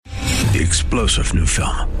The explosive new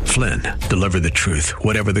film, Flynn, deliver the truth,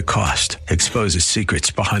 whatever the cost, exposes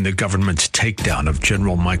secrets behind the government's takedown of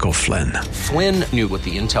General Michael Flynn. Flynn knew what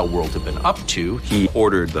the intel world had been up to. He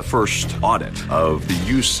ordered the first audit of the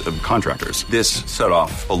use of contractors. This set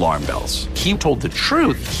off alarm bells. He told the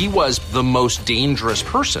truth. He was the most dangerous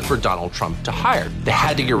person for Donald Trump to hire. They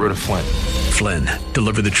had to get rid of Flynn. Flynn,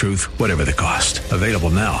 deliver the truth, whatever the cost. Available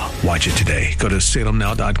now. Watch it today. Go to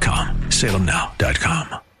salemnow.com.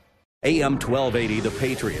 salemnow.com. AM 1280, The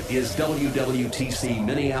Patriot, is WWTC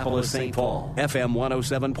Minneapolis-St. Paul. FM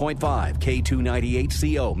 107.5,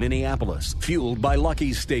 K298CO Minneapolis. Fueled by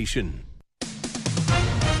Lucky's Station.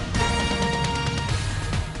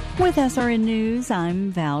 With SRN News,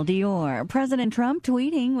 I'm Val Dior. President Trump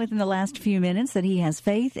tweeting within the last few minutes that he has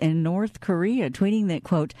faith in North Korea, tweeting that,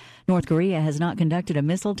 quote, North Korea has not conducted a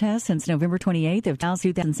missile test since November 28th of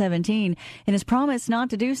 2017 and has promised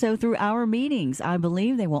not to do so through our meetings. I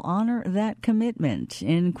believe they will honor that commitment,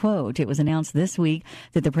 end quote. It was announced this week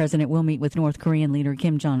that the president will meet with North Korean leader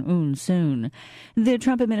Kim Jong-un soon. The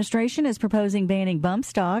Trump administration is proposing banning bump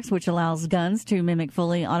stocks, which allows guns to mimic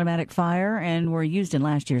fully automatic fire and were used in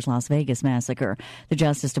last year's Las Vegas massacre. The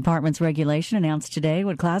Justice Department's regulation announced today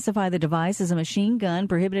would classify the device as a machine gun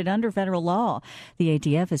prohibited under federal law. The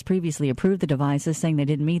ATF has previously approved the devices, saying they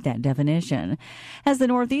didn't meet that definition. As the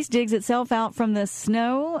Northeast digs itself out from the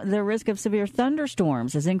snow, the risk of severe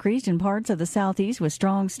thunderstorms has increased in parts of the Southeast, with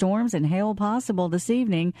strong storms and hail possible this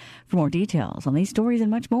evening. For more details on these stories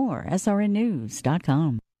and much more,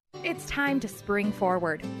 srnnews.com. It's time to spring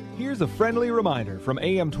forward. Here's a friendly reminder from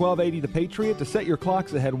AM 1280 The Patriot to set your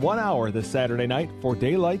clocks ahead 1 hour this Saturday night for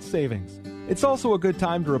daylight savings. It's also a good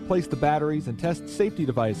time to replace the batteries and test safety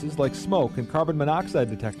devices like smoke and carbon monoxide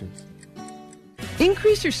detectors.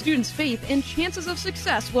 Increase your students' faith and chances of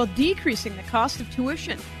success while decreasing the cost of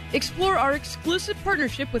tuition. Explore our exclusive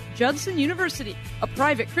partnership with Judson University, a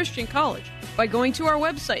private Christian college, by going to our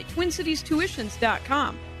website,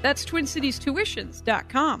 TwinCitiesTuitions.com. That's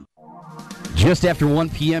TwinCitiesTuitions.com. Just after 1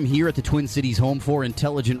 p.m. here at the Twin Cities home for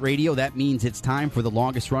Intelligent Radio. That means it's time for the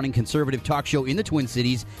longest-running conservative talk show in the Twin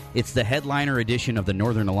Cities. It's the headliner edition of the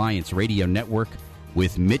Northern Alliance Radio Network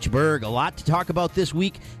with Mitch Berg. A lot to talk about this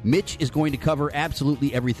week. Mitch is going to cover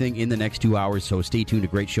absolutely everything in the next 2 hours, so stay tuned. A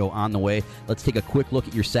great show on the way. Let's take a quick look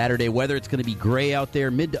at your Saturday weather. It's going to be gray out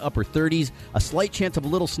there, mid to upper 30s, a slight chance of a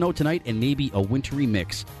little snow tonight, and maybe a wintry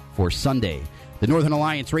mix for Sunday. The Northern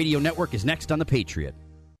Alliance Radio Network is next on The Patriot.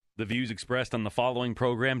 The views expressed on the following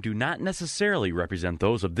program do not necessarily represent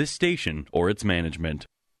those of this station or its management.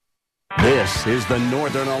 This is the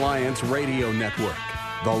Northern Alliance Radio Network,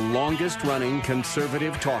 the longest-running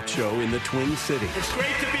conservative talk show in the Twin Cities. It's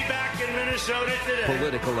great to be back in Minnesota today.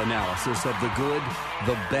 Political analysis of the good,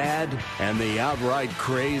 the bad, and the outright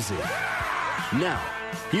crazy. Now,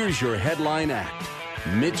 here's your headline act,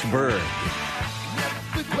 Mitch Berg.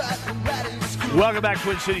 Welcome back,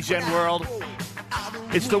 Twin Cities and World.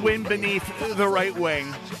 It's the wind beneath the right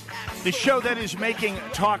wing. The show that is making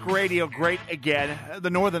talk radio great again, the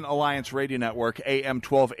Northern Alliance Radio Network, AM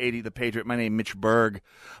 1280, The Patriot. My name is Mitch Berg.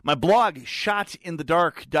 My blog,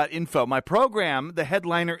 shotinthedark.info. My program, the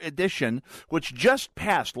Headliner Edition, which just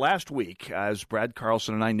passed last week, as Brad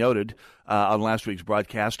Carlson and I noted on last week's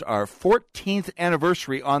broadcast, our 14th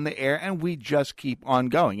anniversary on the air, and we just keep on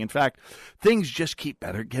going. In fact, things just keep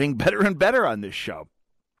getting better and better on this show.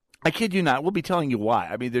 I kid you not. We'll be telling you why.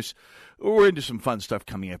 I mean, we're into some fun stuff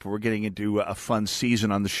coming up. We're getting into a fun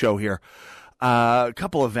season on the show here. A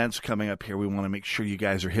couple events coming up here we want to make sure you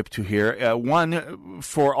guys are hip to here. One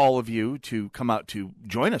for all of you to come out to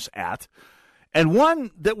join us at, and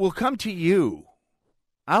one that will come to you.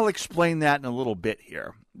 I'll explain that in a little bit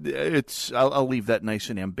here. I'll leave that nice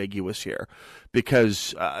and ambiguous here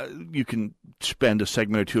because you can spend a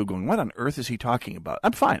segment or two going, what on earth is he talking about?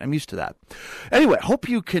 I'm fine. I'm used to that. Anyway, hope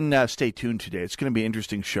you can stay tuned today. It's going to be an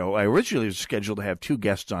interesting show. I originally was scheduled to have two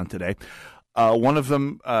guests on today. One of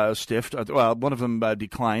them one of them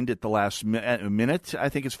declined at the last minute, I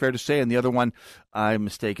think it's fair to say, and the other one I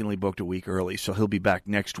mistakenly booked a week early, so he'll be back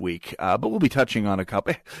next week. But we'll be touching on a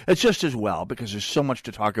couple. It's just as well, because there's so much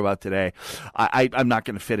to talk about today. I'm not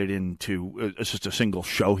going to fit it into just a single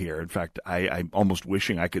show here. In fact, I'm almost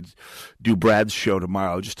wishing I could do Brad's show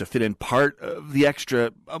tomorrow just to fit in part of the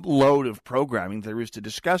extra load of programming there is to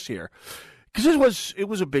discuss here. Because it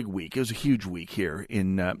was a big week. It was a huge week here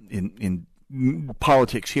in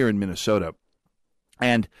politics here in Minnesota,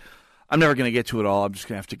 and I'm never going to get to it all. I'm just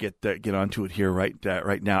going to have to get onto it here right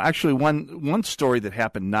now. Actually, one story that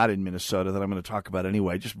happened not in Minnesota that I'm going to talk about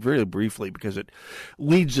anyway, just very briefly, because it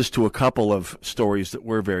leads us to a couple of stories that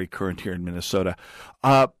were very current here in Minnesota.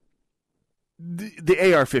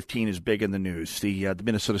 The AR-15 is big in the news. The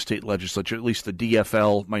Minnesota State Legislature, at least the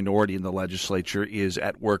DFL minority in the legislature, is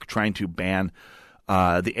at work trying to ban the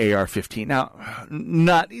AR-15. Now,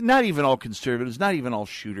 not even all conservatives, not even all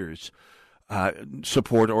shooters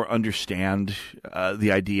support or understand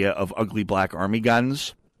the idea of ugly black army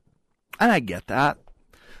guns, and I get that.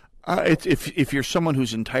 If you're someone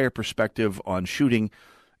whose entire perspective on shooting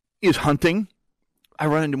is hunting, I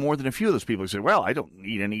run into more than a few of those people who say, well, I don't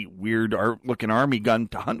need any weird-looking army gun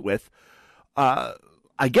to hunt with. I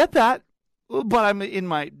get that, but I'm in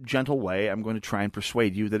my gentle way. I'm going to try and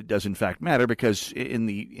persuade you that it does, in fact, matter, because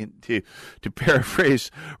to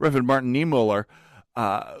paraphrase Reverend Martin Niemöller,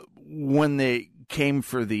 when they came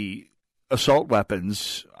for the assault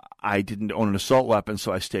weapons, I didn't own an assault weapon,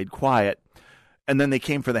 so I stayed quiet. And then they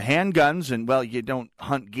came for the handguns, and, well, you don't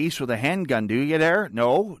hunt geese with a handgun, do you, there?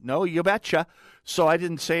 No, you betcha. So I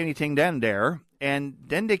didn't say anything then there. And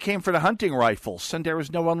then they came for the hunting rifles, and there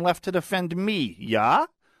was no one left to defend me. Yeah?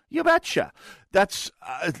 You betcha. That's,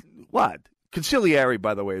 what? Conciliari,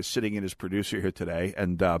 by the way, is sitting in as producer here today,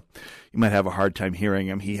 and you might have a hard time hearing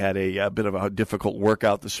him. He had a bit of a difficult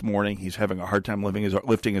workout this morning. He's having a hard time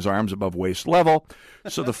lifting his arms above waist level,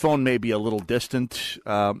 so the phone may be a little distant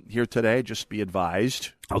here today. Just be advised.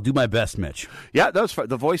 I'll do my best, Mitch. Yeah, that's fine.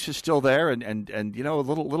 The voice is still there, and you know, a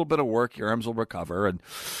little bit of work, your arms will recover. And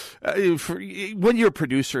when you're a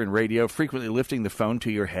producer in radio, frequently lifting the phone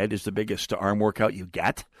to your head is the biggest arm workout you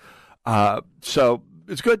get. So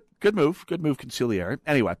it's good. Good move, Conciliari.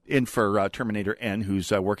 Anyway, in for Terminator N,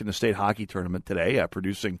 who's working the state hockey tournament today,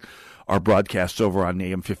 producing our broadcasts over on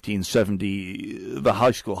AM 1570, the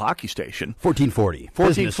high school hockey station. 1440.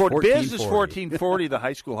 Business 1440, the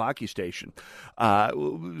high school hockey station.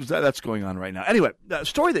 That's going on right now. Anyway, a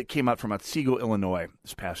story that came out from Otsego, Illinois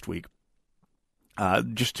this past week,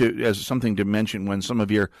 just as something to mention when some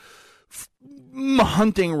of your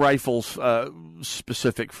hunting rifles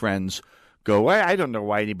specific friends go, I don't know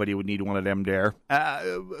why anybody would need one of them there.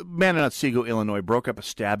 Man in Otsego, Illinois, broke up a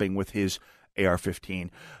stabbing with his AR-15.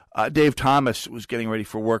 Dave Thomas was getting ready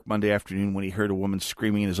for work Monday afternoon when he heard a woman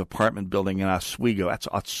screaming in his apartment building in Oswego. That's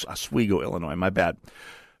Oswego, Illinois. My bad.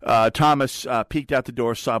 Thomas peeked out the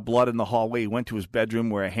door, saw blood in the hallway. He went to his bedroom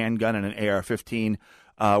where a handgun and an AR-15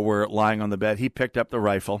 were lying on the bed. He picked up the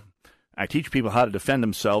rifle. I teach people how to defend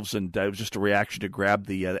themselves, and it was just a reaction to grab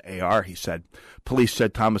the AR, he said. Police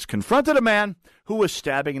said Thomas confronted a man who was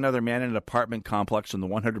stabbing another man in an apartment complex in the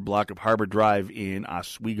 100 block of Harbor Drive in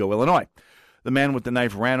Oswego, Illinois. The man with the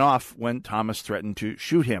knife ran off when Thomas threatened to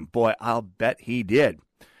shoot him. Boy, I'll bet he did.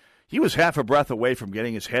 He was half a breath away from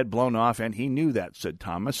getting his head blown off, and he knew that, said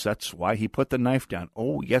Thomas. That's why he put the knife down.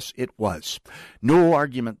 Oh, yes, it was. No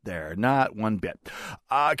argument there, not one bit.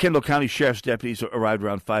 Kendall County Sheriff's deputies arrived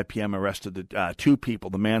around 5 p.m., arrested the two people,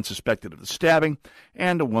 the man suspected of the stabbing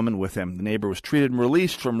and a woman with him. The neighbor was treated and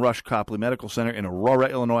released from Rush Copley Medical Center in Aurora,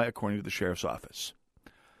 Illinois, according to the sheriff's office.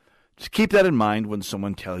 Just keep that in mind when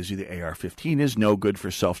someone tells you the AR-15 is no good for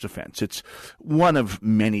self-defense. It's one of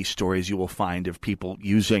many stories you will find of people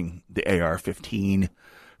using the AR-15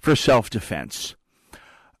 for self-defense.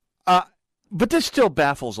 But this still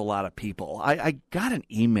baffles a lot of people. I got an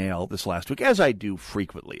email this last week, as I do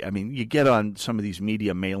frequently. I mean, you get on some of these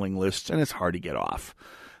media mailing lists, and it's hard to get off.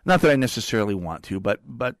 Not that I necessarily want to, but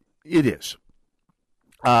it is.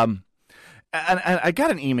 And I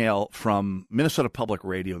got an email from Minnesota Public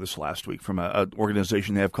Radio this last week from an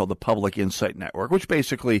organization they have called the Public Insight Network, which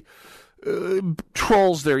basically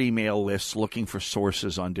trolls their email lists looking for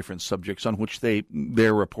sources on different subjects on which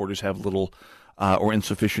their reporters have little or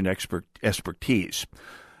insufficient expertise.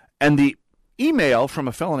 And the email from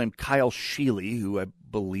a fellow named Kyle Sheely, who I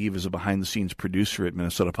believe is a behind-the-scenes producer at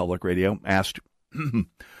Minnesota Public Radio, asked,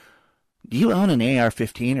 do you own an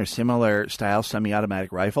AR-15 or similar style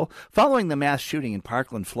semi-automatic rifle? Following the mass shooting in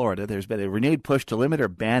Parkland, Florida, there's been a renewed push to limit or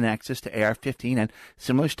ban access to AR-15 and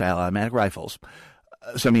similar style automatic rifles,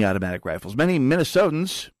 semi-automatic rifles. Many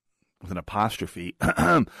Minnesotans, with an apostrophe,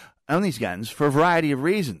 own these guns for a variety of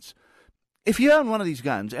reasons. If you own one of these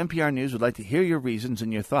guns, NPR News would like to hear your reasons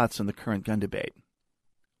and your thoughts on the current gun debate.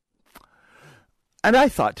 And I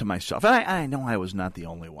thought to myself, and I know I was not the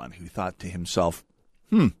only one who thought to himself,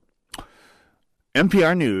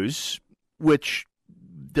 NPR News, which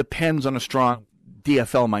depends on a strong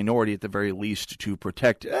DFL minority at the very least to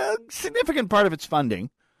protect a significant part of its funding.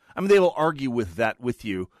 I mean, they will argue with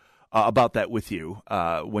you about that with you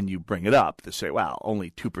when you bring it up. They say, well,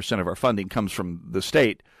 only 2% of our funding comes from the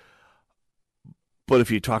state. But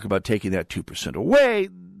if you talk about taking that 2% away,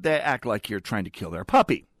 they act like you're trying to kill their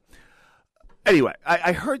puppy. Anyway,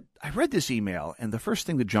 I read this email, and the first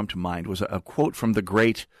thing that jumped to mind was a quote from the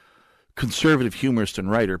great conservative humorist and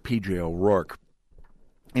writer P.J. O'Rourke,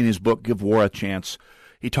 in his book Give War a Chance,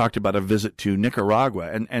 he talked about a visit to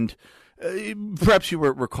Nicaragua. And perhaps you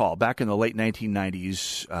recall, back in the late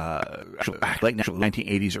 1990s, late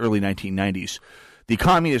 1980s, early 1990s, the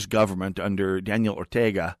communist government under Daniel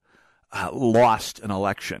Ortega lost an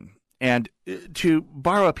election. And to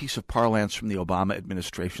borrow a piece of parlance from the Obama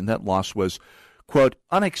administration, that loss was, quote,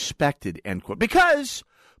 unexpected, end quote, because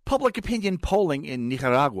public opinion polling in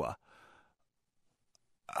Nicaragua,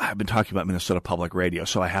 I've been talking about Minnesota Public Radio,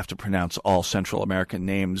 so I have to pronounce all Central American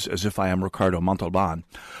names as if I am Ricardo Montalban.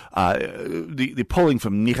 The polling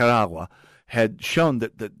from Nicaragua had shown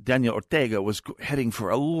that Daniel Ortega was heading for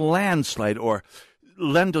a landslide or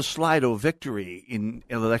landslide victory in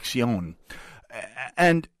El Elección.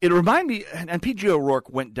 And it reminded me, and P.J. O'Rourke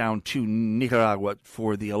went down to Nicaragua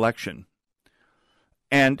for the election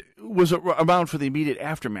and was around for the immediate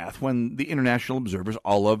aftermath when the international observers,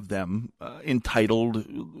 all of them entitled,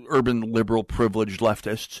 urban, liberal, privileged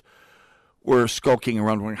leftists, were skulking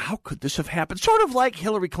around wondering, how could this have happened? Sort of like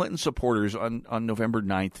Hillary Clinton supporters on November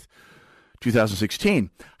 9th, 2016.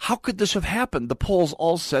 How could this have happened? The polls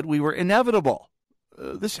all said we were inevitable.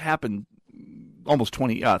 This happened almost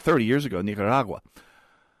 30 years ago in Nicaragua.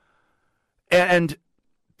 And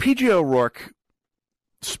P.J. O'Rourke,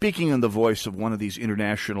 speaking in the voice of one of these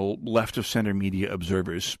international left-of-center media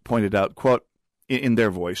observers, pointed out, quote, in their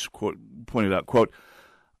voice, quote, pointed out, quote,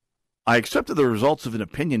 I accepted the results of an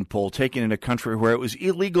opinion poll taken in a country where it was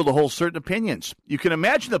illegal to hold certain opinions. You can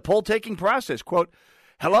imagine the poll-taking process, quote,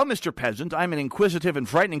 hello, Mr. Peasant. I'm an inquisitive and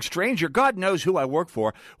frightening stranger. God knows who I work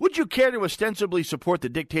for. Would you care to ostensibly support the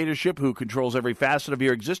dictatorship who controls every facet of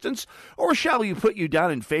your existence? Or shall we put you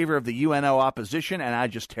down in favor of the UNO opposition and I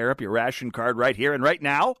just tear up your ration card right here and right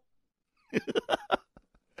now?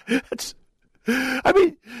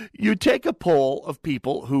 You take a poll of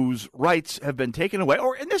people whose rights have been taken away,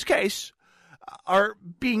 or in this case, are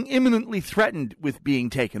being imminently threatened with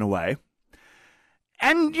being taken away,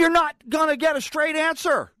 and you're not going to get a straight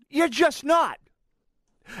answer. You're just not.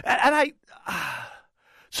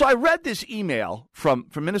 So I read this email from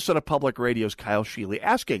Minnesota Public Radio's Kyle Sheely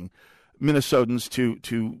asking Minnesotans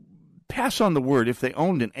to pass on the word if they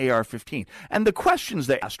owned an AR-15. And the questions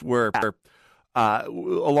they asked were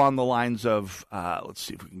along the lines of, let's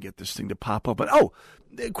see if we can get this thing to pop up. But,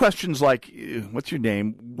 questions like, what's your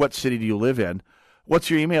name? What city do you live in? What's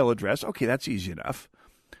your email address? Okay, that's easy enough.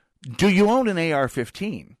 Do you own an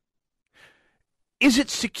AR-15? Is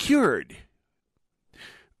it secured?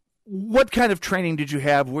 What kind of training did you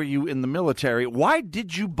have? Were you in the military? Why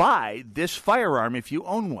did you buy this firearm if you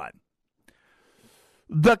own one?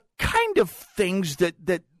 The kind of things that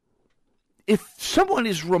if someone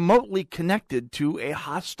is remotely connected to a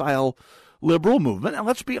hostile liberal movement, and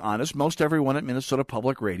let's be honest, most everyone at Minnesota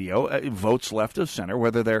Public Radio votes left of center,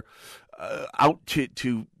 whether they're out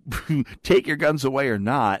to take your guns away or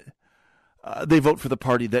not, they vote for the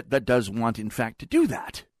party that does want, in fact, to do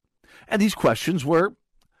that. And these questions were,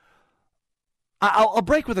 I'll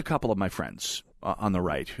break with a couple of my friends on the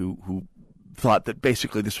right who thought that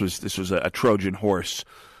basically this was a Trojan horse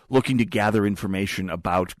looking to gather information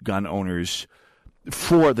about gun owners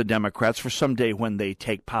for the Democrats for someday when they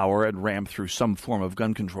take power and ram through some form of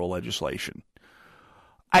gun control legislation.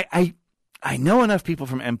 I know enough people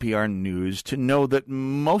from NPR News to know that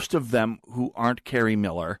most of them who aren't Carrie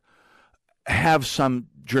Miller have some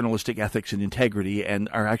journalistic ethics and integrity and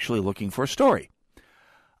are actually looking for a story.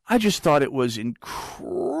 I just thought it was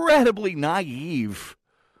incredibly naive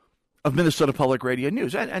of Minnesota Public Radio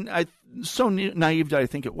News. And so naive that I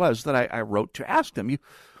think it was that I wrote to ask them.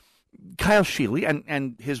 Kyle Sheely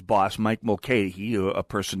and his boss, Mike Mulcahy, a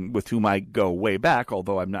person with whom I go way back,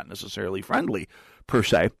 although I'm not necessarily friendly per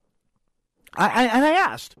se, I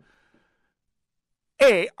asked,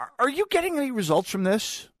 hey, are you getting any results from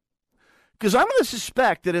this? Because I'm going to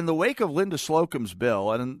suspect that in the wake of Linda Slocum's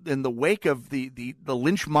bill and in the wake of the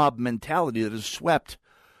lynch mob mentality that has swept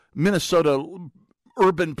Minnesota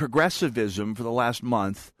urban progressivism for the last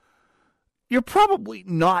month, you're probably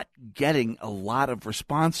not getting a lot of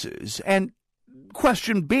responses. And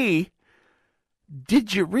question B,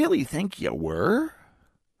 did you really think you were?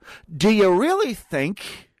 Do you really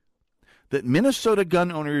think that Minnesota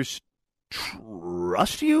gun owners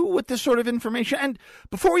trust you with this sort of information? And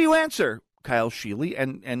before you answer, Kyle Sheely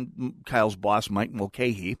and Kyle's boss, Mike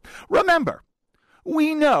Mulcahy, remember,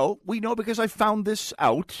 we know because I found this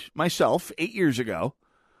out myself 8 years ago,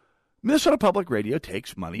 Minnesota Public Radio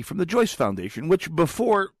takes money from the Joyce Foundation, which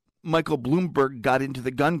before Michael Bloomberg got into the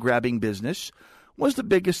gun-grabbing business was the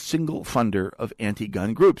biggest single funder of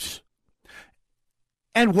anti-gun groups.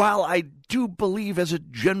 And while I do believe as a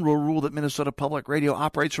general rule that Minnesota Public Radio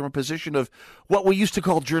operates from a position of what we used to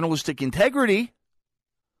call journalistic integrity,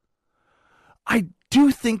 I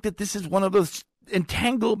do think that this is one of those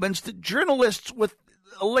entanglements that journalists with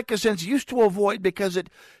a lick of sense used to avoid because it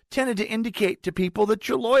tended to indicate to people that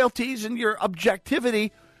your loyalties and your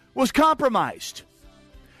objectivity was compromised.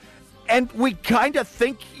 And we kind of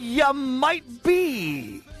think you might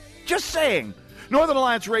be. Just saying. Northern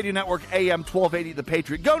Alliance Radio Network, AM 1280, The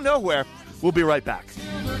Patriot. Go nowhere. We'll be right back.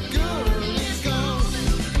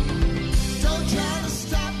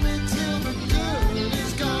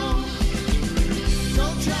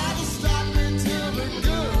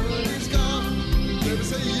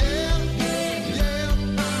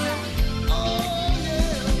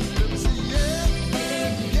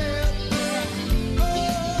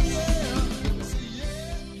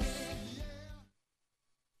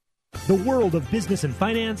 The world of business and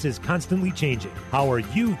finance is constantly changing. How are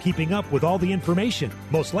you keeping up with all the information?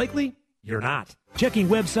 Most likely, you're not. Checking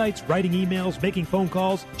websites, writing emails, making phone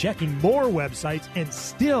calls, checking more websites, and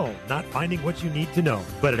still not finding what you need to know.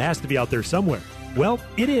 But it has to be out there somewhere. Well,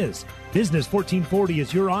 it is. Business 1440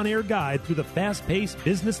 is your on-air guide through the fast-paced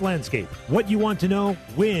business landscape. What you want to know,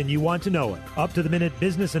 when you want to know it. Up-to-the-minute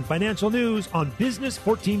business and financial news on Business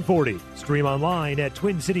 1440. Stream online at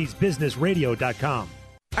TwinCitiesBusinessRadio.com.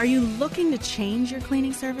 Are you looking to change your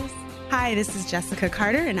cleaning service? Hi, this is Jessica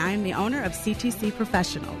Carter, and I'm the owner of CTC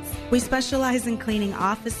Professionals. We specialize in cleaning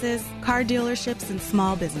offices, car dealerships, and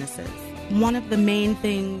small businesses. One of the main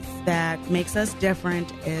things that makes us different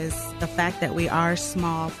is the fact that we are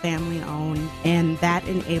small, family-owned, and that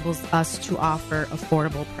enables us to offer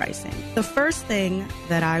affordable pricing. The first thing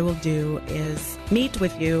that I will do is meet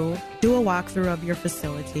with you, do a walkthrough of your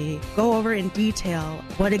facility, go over in detail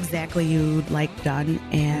what exactly you'd like done,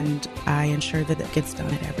 and I ensure that it gets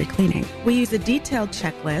done at every cleaning. We use a detailed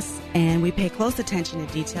checklist, and we pay close attention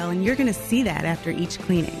to detail, and you're going to see that after each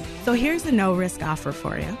cleaning. So here's a no-risk offer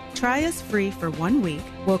for you. Try us free for 1 week.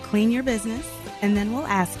 We'll clean your business, and then we'll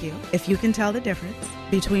ask you if you can tell the difference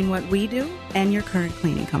between what we do and your current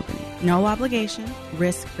cleaning company. No obligation,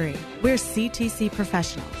 risk-free. We're CTC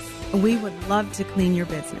Professionals. We would love to clean your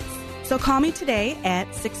business. So call me today at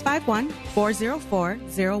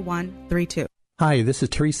 651-404-0132. Hi, this is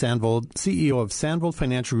Terry Sandvold, CEO of Sandvold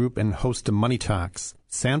Financial Group and host of Money Talks.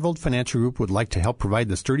 Sandvold Financial Group would like to help provide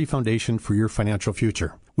the sturdy foundation for your financial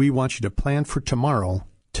future. We want you to plan for tomorrow,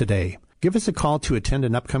 today. Give us a call to attend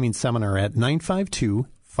an upcoming seminar at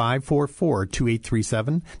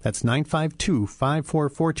 952-544-2837. That's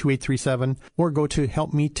 952-544-2837. Or go to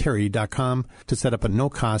helpmeterry.com to set up a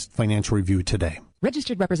no-cost financial review today.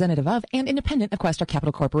 Registered representative of and independent of Questar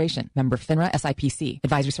Capital Corporation. Member FINRA SIPC.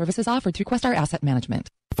 Advisory services offered through Questar Asset Management.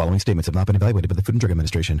 The following statements have not been evaluated by the Food and Drug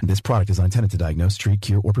Administration. This product is not intended to diagnose, treat,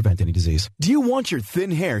 cure, or prevent any disease. Do you want your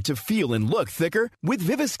thin hair to feel and look thicker? With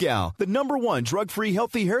Viviscal, the #1 drug-free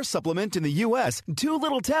healthy hair supplement in the U.S., 2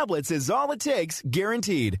 little tablets is all it takes,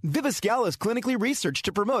 guaranteed. Viviscal is clinically researched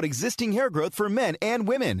to promote existing hair growth for men and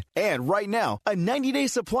women. And right now, a 90-day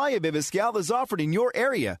supply of Viviscal is offered in your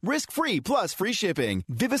area, risk-free plus free shipping.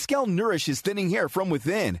 Viviscal nourishes thinning hair from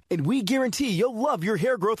within, and we guarantee you'll love your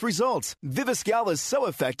hair growth results. Viviscal is so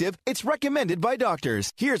effective, it's recommended by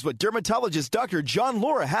doctors. Here's what dermatologist Dr. John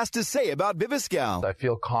Laura has to say about Viviscal. I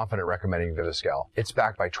feel confident recommending Viviscal. It's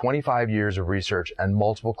backed by 25 years of research and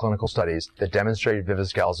multiple clinical studies that demonstrate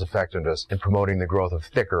Viviscal's effectiveness in promoting the growth of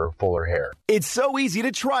thicker, fuller hair. It's so easy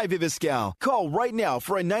to try Viviscal. Call right now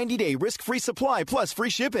for a 90-day risk-free supply plus free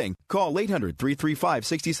shipping. Call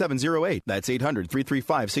 800-335-6708. That's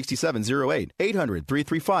 800-335-6708.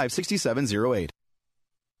 800-335-6708.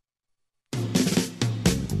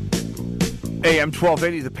 AM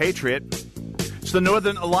 1280, The Patriot. It's the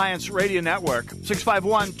Northern Alliance Radio Network.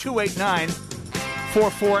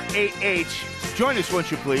 651-289-4488. Join us,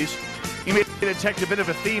 won't you, please? You may detect a bit of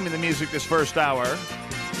a theme in the music this first hour.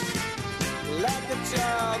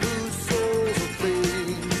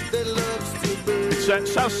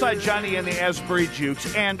 It's Southside Johnny and the Asbury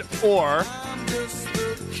Jukes and or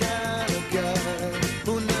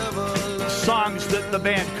songs that the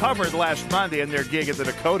band covered last Monday in their gig at the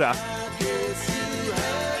Dakota.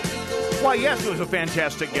 Why, yes, it was a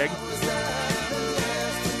fantastic gig.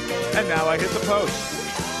 And now I hit the post.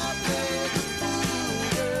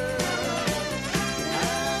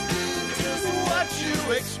 What you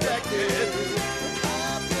expected.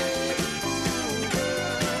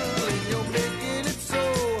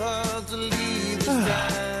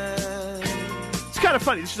 It's kind kind of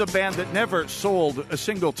funny. This is a band that never sold a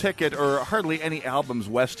single ticket or hardly any albums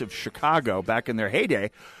west of Chicago back in their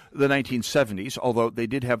heyday, the 1970s, although they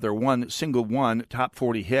did have their one top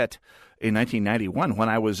 40 hit in 1991 when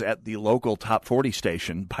I was at the local top 40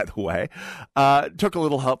 station, by the way. Took a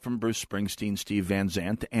little help from Bruce Springsteen, Steve Van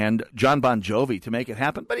Zandt, and John Bon Jovi to make it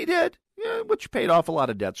happen, but he did, which paid off a lot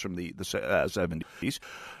of debts from the 70s.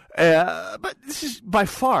 But this is by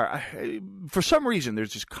far, for some reason,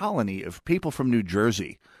 there's this colony of people from New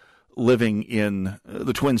Jersey living in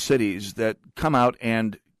the Twin Cities that come out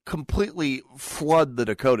and completely flood the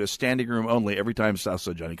Dakota, standing room only, every time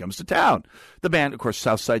Southside Johnny comes to town. The band, of course,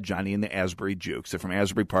 Southside Johnny and the Asbury Jukes. They're from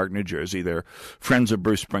Asbury Park, New Jersey. They're friends of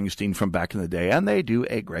Bruce Springsteen from back in the day, and they do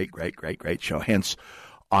a great, great, great, great show. Hence,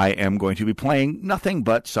 I am going to be playing nothing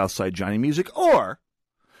but Southside Johnny music, or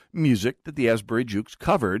music that the Asbury Jukes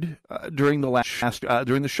covered during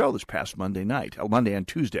the show this past Monday night, Monday and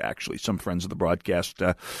Tuesday actually. Some friends of the broadcast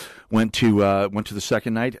went to the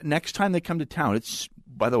second night. Next time they come to town, it's,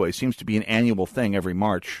 by the way, seems to be an annual thing every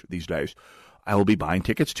March these days. I will be buying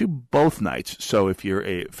tickets to both nights. So if you're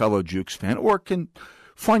a fellow Jukes fan or can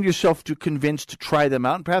find yourself convinced to try them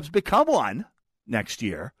out and perhaps become one next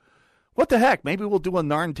year, what the heck? Maybe we'll do a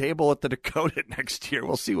Narn table at the Dakota next year.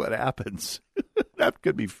 We'll see what happens. That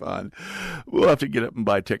could be fun. We'll have to get up and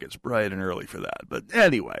buy tickets bright and early for that. But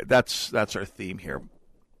anyway, that's our theme here.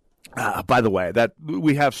 By the way, that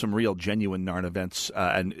we have some real genuine Narn events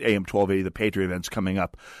and AM 1280, the Patriot events coming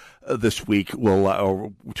up this week.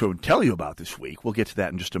 We'll to tell you about this week. We'll get to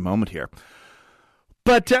that in just a moment here.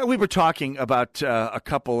 But we were talking about a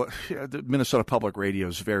couple, the Minnesota Public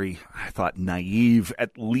Radio's very, I thought, naive,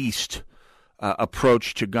 at least,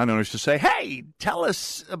 approach to gun owners to say, hey, tell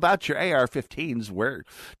us about your AR-15s. Where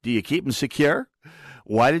do you keep them secure?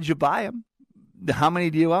 Why did you buy them? How many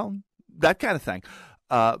do you own? That kind of thing.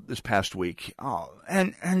 This past week.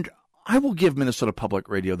 And I will give Minnesota Public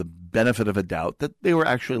Radio the benefit of a doubt that they were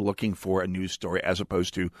actually looking for a news story as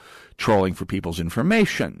opposed to trolling for people's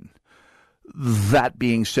information. That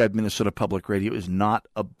being said, Minnesota Public Radio is not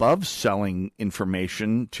above selling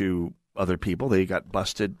information to other people. They got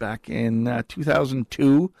busted back in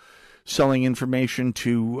 2002 selling information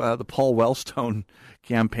to the Paul Wellstone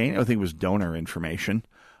campaign. I think it was donor information.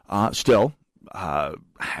 Still, I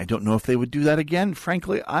don't know if they would do that again.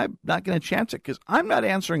 Frankly, I'm not going to chance it because I'm not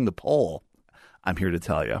answering the poll. I'm here to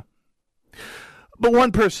tell you. But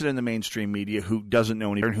one person in the mainstream media who doesn't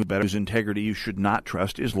know any better, who better his integrity you should not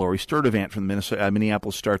trust, is Lori Surdevant from the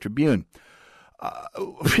Minneapolis Star-Tribune.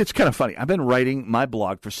 It's kind of funny. I've been writing my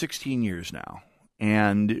blog for 16 years now,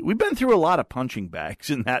 and we've been through a lot of punching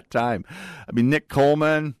bags in that time. I mean, Nick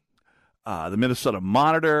Coleman, the Minnesota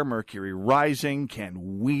Monitor, Mercury Rising,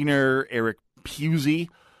 Ken Wiener, Eric Pusey.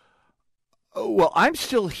 Well, I'm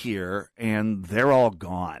still here, and they're all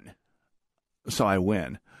gone, so I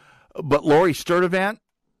win. But Lori Surdevant,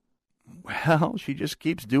 well, she just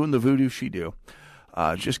keeps doing the voodoo she do.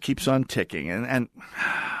 Just keeps on ticking. And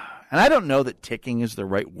I don't know that ticking is the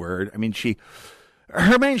right word. I mean,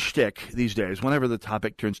 her main shtick these days, whenever the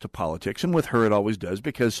topic turns to politics, and with her it always does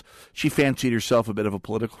because she fancied herself a bit of a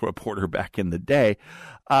political reporter back in the day,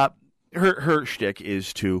 her shtick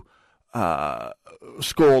is to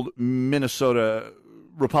scold Minnesota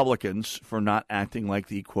Republicans for not acting like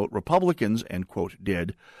the, quote, Republicans, end quote,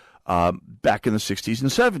 did back in the 60s and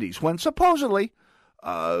 70s, when supposedly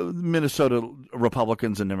Minnesota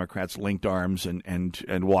Republicans and Democrats linked arms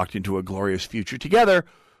and walked into a glorious future together,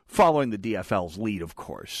 following the DFL's lead, of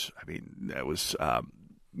course. I mean, that was,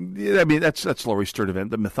 that's Lori Surdevant,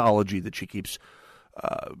 the mythology that she keeps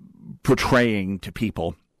portraying to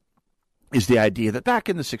people is the idea that back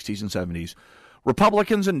in the 60s and 70s,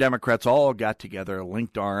 Republicans and Democrats all got together,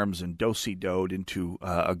 linked arms, and do-si-doed into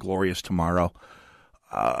a glorious tomorrow.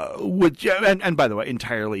 And by the way,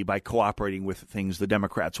 entirely by cooperating with things the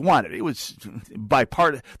Democrats wanted. It was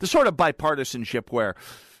the sort of bipartisanship where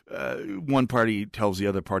one party tells the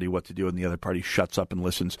other party what to do and the other party shuts up and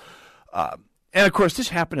listens. And of course, this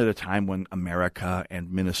happened at a time when America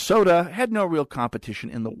and Minnesota had no real competition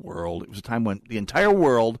in the world. It was a time when the entire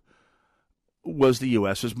world was the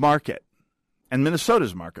U.S.'s market. And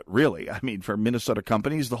Minnesota's market, really. I mean, for Minnesota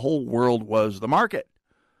companies, the whole world was the market.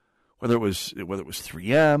 Whether it was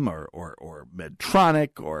 3M or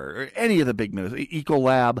Medtronic or any of the big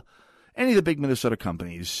Ecolab, any of the big Minnesota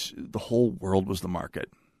companies, the whole world was the market.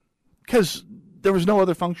 Because there was no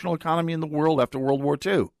other functional economy in the world after World War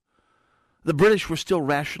II. The British were still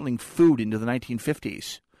rationing food into the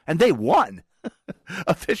 1950s. And they won,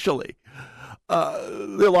 officially.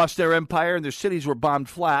 They lost their empire and their cities were bombed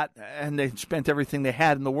flat, and they spent everything they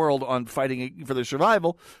had in the world on fighting for their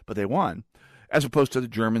survival, but they won. as opposed to the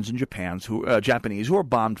Germans and Japanese who were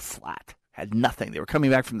bombed flat, had nothing. They were coming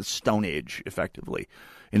back from the Stone Age, effectively,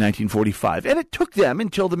 in 1945. And it took them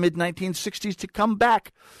until the mid-1960s to come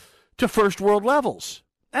back to first world levels.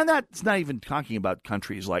 And that's not even talking about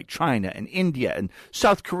countries like China and India and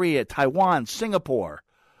South Korea, Taiwan, Singapore.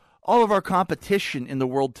 All of our competition in the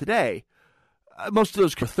world today, most of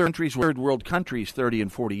those countries were third world countries 30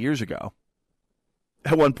 and 40 years ago.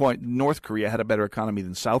 At one point, North Korea had a better economy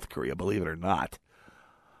than South Korea, believe it or not.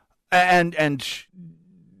 And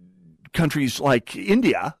countries like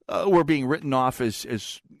India were being written off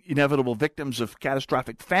as inevitable victims of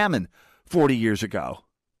catastrophic famine 40 years ago,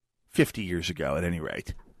 50 years ago at any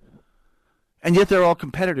rate. And yet they're all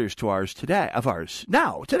competitors to ours today.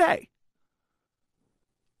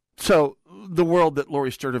 So the world that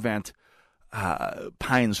Lori Surdevant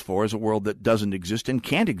pines for is a world that doesn't exist and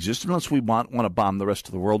can't exist unless we want to bomb the rest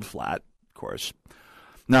of the world flat, of course.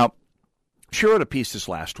 Now, she wrote a piece this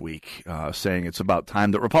last week saying it's about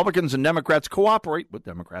time that Republicans and Democrats cooperate with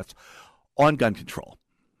Democrats on gun control.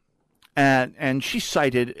 And she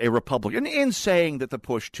cited a Republican in saying that the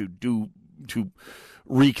push to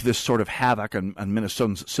wreak this sort of havoc on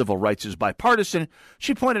Minnesotans' civil rights is bipartisan.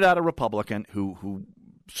 She pointed out a Republican who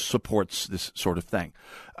supports this sort of thing.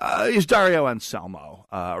 Is Dario Anselmo,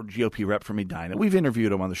 GOP rep from Edina. We've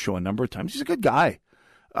interviewed him on the show a number of times. He's a good guy.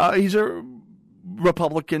 He's a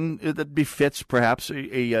Republican that befits perhaps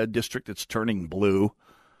a district that's turning blue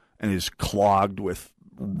and is clogged with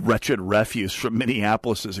wretched refuse from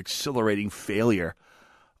Minneapolis' exhilarating failure,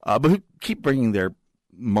 but who keep bringing their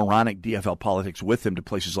moronic DFL politics with them to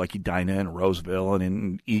places like Edina and Roseville and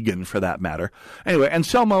in Eagan, for that matter. Anyway,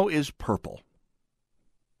 Anselmo is purple.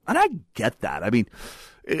 And I get that. I mean,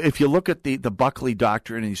 if you look at the Buckley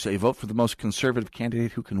doctrine and you say vote for the most conservative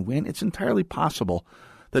candidate who can win, it's entirely possible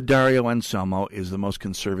that Dario Anselmo is the most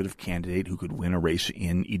conservative candidate who could win a race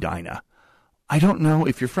in Edina. I don't know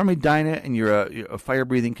if you're from Edina and you're a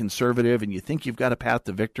fire-breathing conservative and you think you've got a path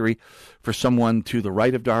to victory for someone to the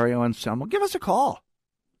right of Dario Anselmo, give us a call.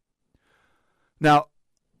 Now,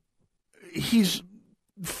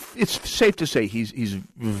 it's safe to say he's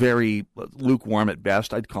very lukewarm at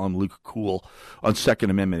best. I'd call him lukecool on Second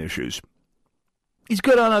Amendment issues. He's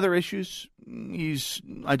good on other issues.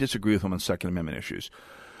 I disagree with him on Second Amendment issues.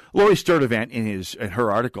 Lori Surdevant, in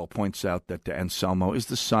her article, points out that Anselmo is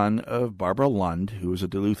the son of Barbara Lund, who was a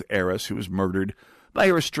Duluth heiress who was murdered by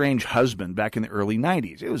her estranged husband back in the early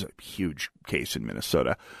 90s. It was a huge case in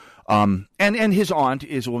Minnesota. And his aunt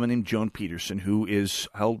is a woman named Joan Peterson, who is,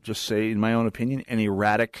 I'll just say, in my own opinion, an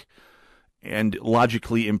erratic and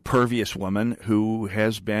logically impervious woman who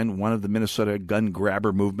has been one of the Minnesota gun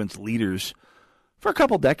grabber movement's leaders for a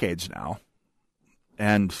couple decades now.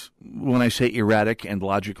 And when I say erratic and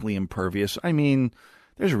logically impervious, I mean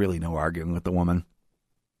there's really no arguing with the woman.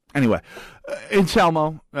 Anyway,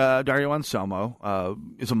 Dario Anselmo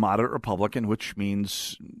is a moderate Republican, which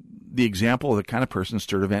means the example of the kind of person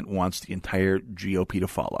Surdevant wants the entire GOP to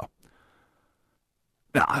follow.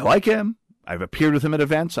 Now, I like him. I've appeared with him at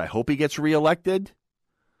events. I hope he gets reelected.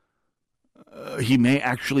 He may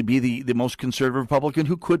actually be the most conservative Republican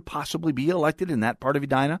who could possibly be elected in that part of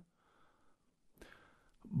Edina.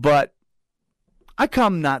 But I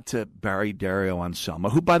come not to bury Dario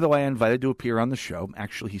Anselmo, who, by the way, I invited to appear on the show.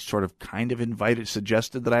 Actually, he sort of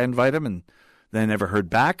suggested that I invite him, and then I never heard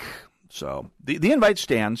back. So the invite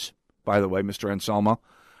stands, by the way, Mr. Anselmo.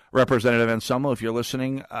 Representative Anselmo, if you're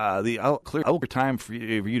listening, I'll clear time for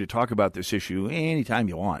you to talk about this issue anytime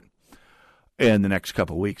you want in the next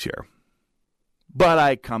couple of weeks here. But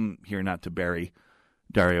I come here not to bury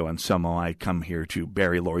Dario Anselmo. I come here to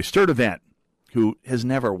bury Lori Surdevant, who has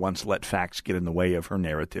never once let facts get in the way of her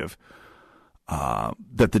narrative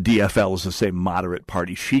that the DFL is the same moderate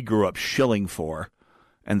party she grew up shilling for,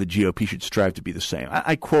 and the GOP should strive to be the same.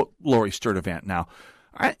 I quote Lori Surdevant now.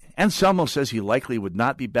 Anselmo says he likely would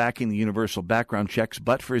not be backing the universal background checks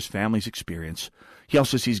but for his family's experience. He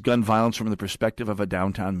also sees gun violence from the perspective of a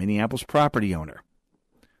downtown Minneapolis property owner.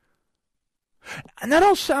 And that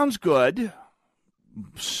all sounds good,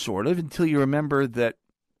 sort of, until you remember that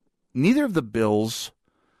neither of the bills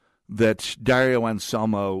that Dario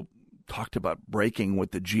Anselmo talked about breaking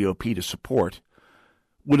with the GOP to support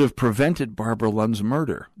would have prevented Barbara Lund's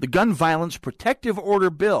murder. The Gun Violence Protective Order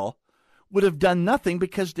bill would have done nothing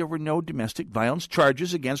because there were no domestic violence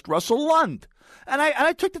charges against Russell Lund. And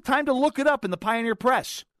I took the time to look it up in the Pioneer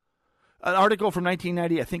Press. An article from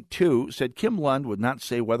 1990, I think, too, said Kim Lund would not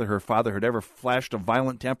say whether her father had ever flashed a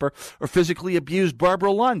violent temper or physically abused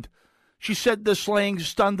Barbara Lund. She said the slaying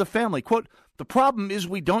stunned the family. Quote, The problem is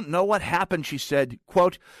we don't know what happened, she said.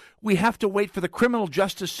 Quote, we have to wait for the criminal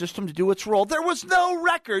justice system to do its role. There was no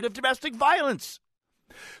record of domestic violence.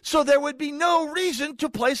 So there would be no reason to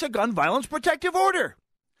place a gun violence protective order.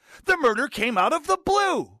 The murder came out of the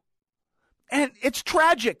blue. And it's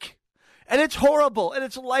tragic. And it's horrible. And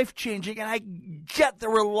it's life-changing. And I get the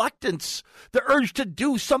reluctance, the urge to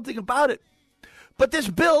do something about it. But this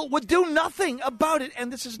bill would do nothing about it.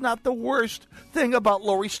 And this is not the worst thing about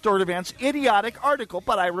Lori Surdevant's idiotic article,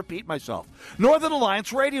 but I repeat myself. Northern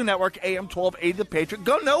Alliance Radio Network, AM 1280, The Patriot.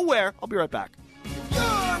 Go nowhere. I'll be right back.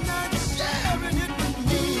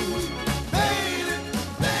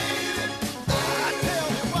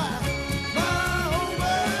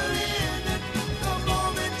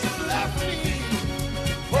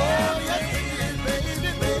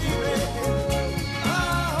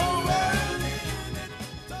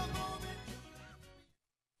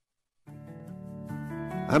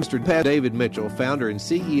 I'm Surdevant David Mitchell, founder and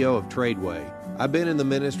CEO of Tradeway. I've been in the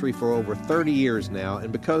ministry for over 30 years now,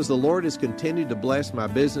 and because the Lord has continued to bless my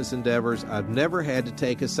business endeavors, I've never had to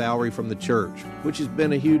take a salary from the church, which has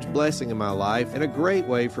been a huge blessing in my life and a great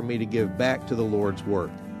way for me to give back to the Lord's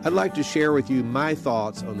work. I'd like to share with you my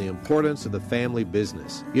thoughts on the importance of the family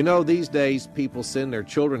business. You know, these days people send their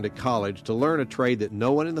children to college to learn a trade that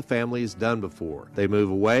no one in the family has done before. They move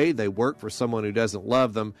away, they work for someone who doesn't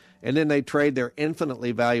love them, and then they trade their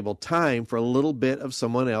infinitely valuable time for a little bit of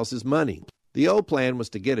someone else's money. The old plan was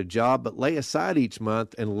to get a job but lay aside each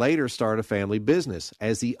month and later start a family business.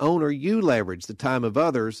 As the owner, you leverage the time of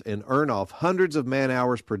others and earn off hundreds of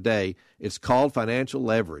man-hours per day. It's called financial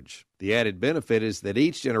leverage. The added benefit is that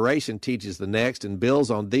each generation teaches the next and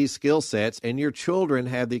builds on these skill sets, and your children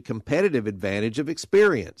have the competitive advantage of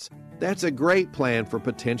experience. That's a great plan for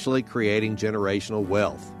potentially creating generational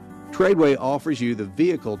wealth. Tradeway offers you the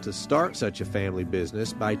vehicle to start such a family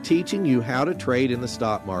business by teaching you how to trade in the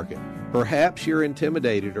stock market. Perhaps you're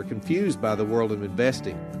intimidated or confused by the world of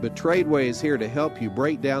investing, but Tradeway is here to help you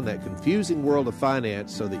break down that confusing world of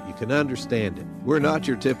finance so that you can understand it. We're not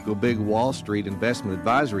your typical big Wall Street investment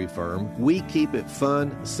advisory firm. We keep it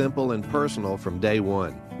fun, simple, and personal from day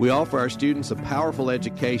one. We offer our students a powerful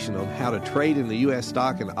education on how to trade in the U.S.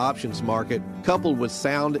 stock and options market, coupled with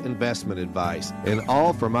sound investment advice, and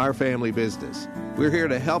all from our family business. We're here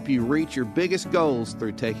to help you reach your biggest goals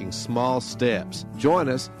through taking small steps. Join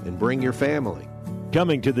us and bring your family.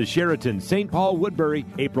 Coming to the Sheraton St. Paul Woodbury,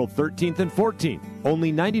 April 13th and 14th.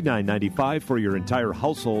 Only $99.95 for your entire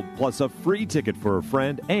household, plus a free ticket for a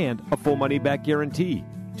friend and a full money-back guarantee.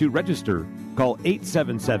 To register, call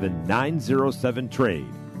 877-907-TRADE.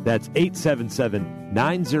 That's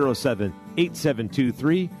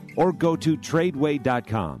 877-907-8723, or go to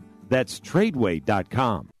Tradeway.com. That's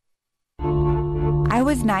Tradeway.com. I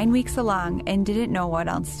was 9 weeks along and didn't know what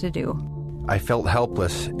else to do. I felt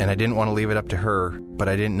helpless, and I didn't want to leave it up to her, but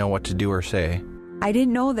I didn't know what to do or say. I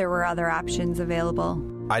didn't know there were other options available.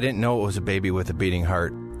 I didn't know it was a baby with a beating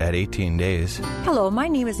heart at 18 days. Hello, my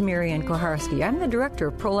name is Marianne Koharski. I'm the director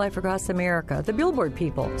of Pro-Life Across America, the Billboard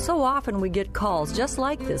people. So often we get calls just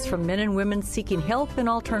like this from men and women seeking help and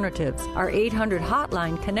alternatives. Our 800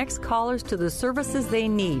 hotline connects callers to the services they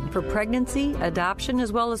need for pregnancy, adoption,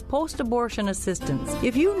 as well as post-abortion assistance.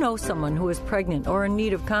 If you know someone who is pregnant or in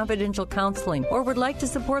need of confidential counseling or would like to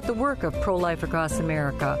support the work of Pro-Life Across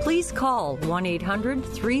America, please call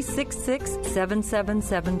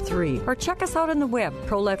 1-800-366-7773 or check us out on the web,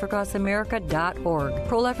 ProLifeAcrossAmerica.org.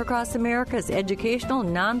 Pro-Life Across America is educational,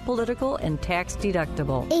 non-political, and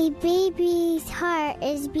tax-deductible. A baby's heart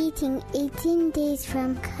is beating 18 days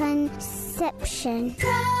from conception.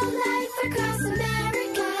 Pro-Life Across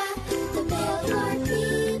America, the Billboard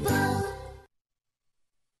people.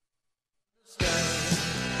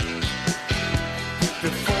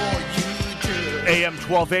 AM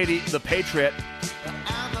 1280, The Patriot,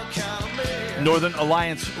 Northern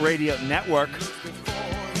Alliance Radio Network,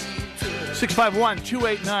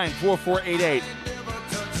 651-289-4488.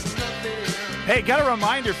 Hey, got a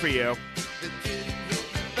reminder for you.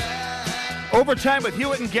 Overtime with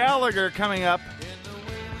Hewitt and Gallagher coming up.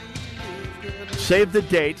 Save the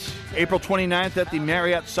dates. April 29th at the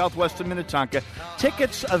Marriott Southwest in Minnetonka.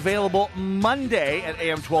 Tickets available Monday at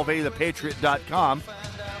am1280thepatriot.com.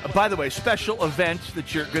 By the way, special event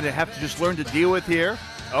that you're going to have to just learn to deal with here.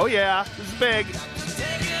 Oh, yeah, this is big.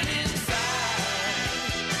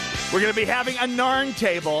 We're going to be having a Narn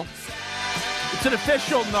table. It's an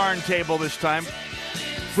official Narn table this time.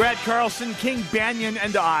 Brad Carlson, King Banyan,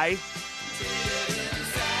 and I.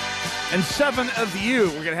 And 7 of you,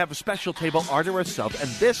 we're going to have a special table all to ourselves. And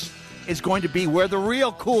this is going to be where the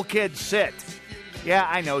real cool kids sit. Yeah,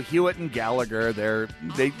 I know. Hewitt and Gallagher,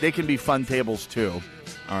 they can be fun tables too.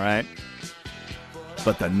 All right?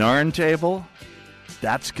 But the Narn table,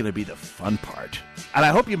 that's going to be the fun part. And I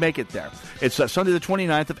hope you make it there. It's Sunday the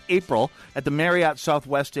 29th of April at the Marriott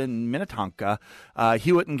Southwest in Minnetonka.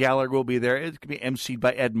 Hewitt and Gallagher will be there. It's going to be emceed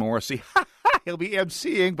by Ed Morrissey. He'll be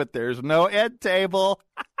emceeing, but there's no Ed table.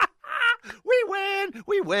 We win!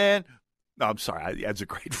 We win! No, I'm sorry. Ed's a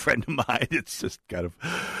great friend of mine. It's just kind of...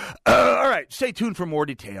 all right, stay tuned for more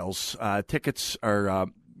details. Tickets are...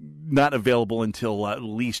 not available until at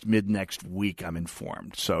least mid-next week, I'm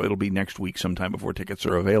informed. So it'll be next week sometime before tickets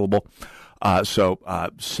are available. So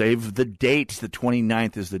save the date. The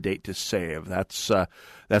 29th is the date to save. That's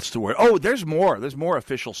the word. Oh, there's more. There's more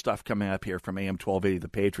official stuff coming up here from AM 1280 The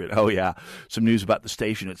Patriot. Oh, yeah. Some news about the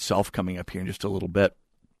station itself coming up here in just a little bit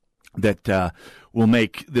that will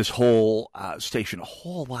make this whole station a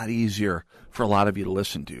whole lot easier for a lot of you to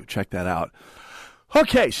listen to. Check that out.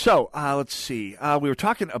 Okay, so let's see. We were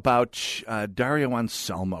talking about Dario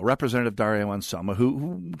Anselmo, Representative Dario Anselmo,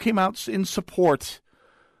 who came out in support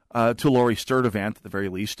to Lori Surdevant, at the very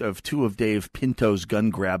least, of two of Dave Pinto's gun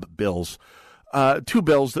grab bills. Two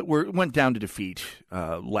bills that went down to defeat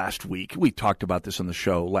last week. We talked about this on the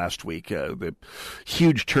show last week. The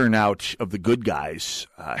huge turnout of the good guys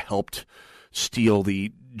helped steal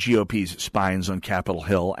the GOP's spines on Capitol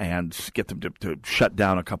Hill and get them to shut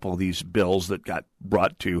down a couple of these bills that got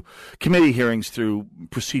brought to committee hearings through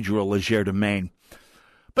procedural legerdemain.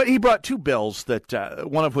 But he brought two bills, that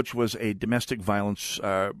one of which was a domestic violence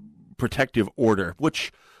protective order,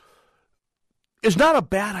 which is not a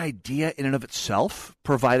bad idea in and of itself,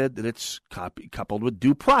 provided that it's coupled with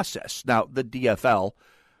due process. Now, the DFL,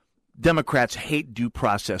 Democrats hate due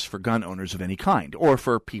process for gun owners of any kind, or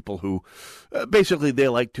for people who basically they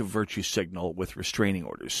like to virtue signal with restraining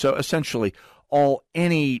orders. So essentially,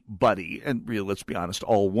 anybody, and really, let's be honest,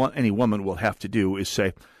 any woman will have to do is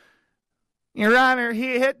say, Your Honor,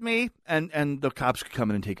 he hit me, and the cops could come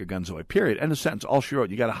in and take your guns away, period. End of sentence. All she wrote.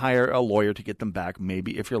 You got to hire a lawyer to get them back,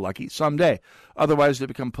 maybe, if you're lucky, someday. Otherwise, they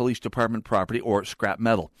become police department property or scrap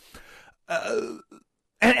metal.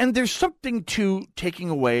 And there's something to taking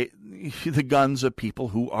away the guns of people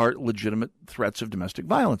who are legitimate threats of domestic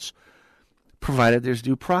violence, provided there's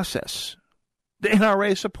due process. The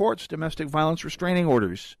NRA supports domestic violence restraining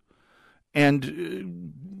orders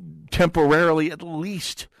and temporarily, at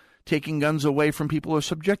least, taking guns away from people who are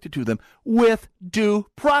subjected to them with due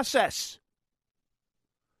process,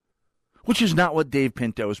 which is not what Dave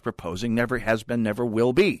Pinto is proposing, never has been, never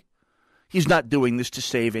will be. He's not doing this to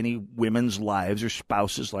save any women's lives or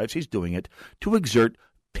spouses' lives. He's doing it to exert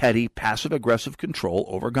petty, passive-aggressive control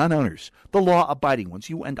over gun owners, the law-abiding ones,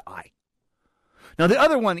 you and I. Now, the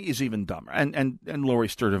other one is even dumber, and Lori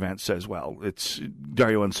Surdevant says, well, it's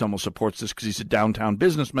Dario Anselmo supports this because he's a downtown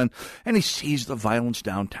businessman, and he sees the violence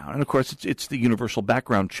downtown. And, of course, it's the universal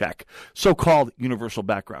background check, so-called universal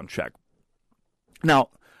background check. Now,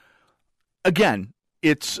 again,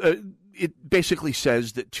 it basically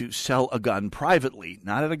says that to sell a gun privately,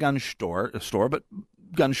 not at a gun store, but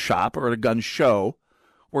gun shop or at a gun show,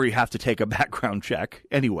 where you have to take a background check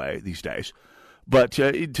anyway these days. But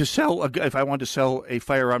to sell, if I wanted to sell a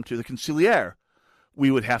firearm to the consigliere, we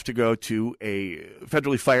would have to go to a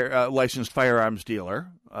federally licensed firearms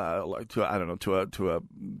dealer, to a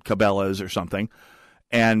Cabela's or something,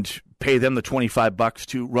 and pay them the $25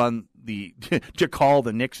 to run to call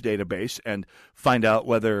the NICS database and find out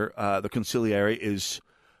whether the consigliere is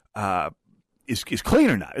clean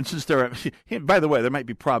or not. And since by the way, there might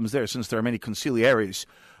be problems there, since there are many consiglieres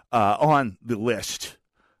on the list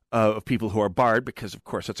of people who are barred, because of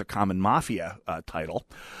course that's a common mafia title.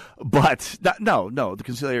 But no, the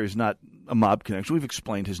consigliere is not a mob connection. We've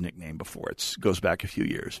explained his nickname before. It goes back a few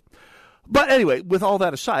years. But anyway, with all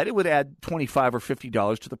that aside, it would add $25 or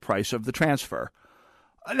 $50 to the price of the transfer.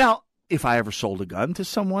 Now, if I ever sold a gun to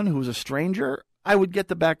someone who was a stranger, I would get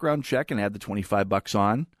the background check and add the $25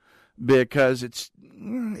 on, because it's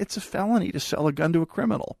a felony to sell a gun to a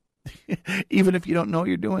criminal, even if you don't know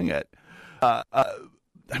you're doing it.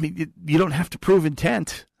 I mean, you don't have to prove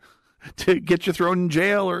intent to get you thrown in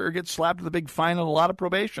jail or get slapped with a big fine and a lot of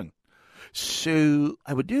probation. So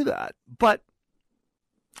I would do that. But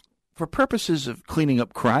for purposes of cleaning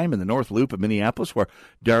up crime in the North Loop of Minneapolis, where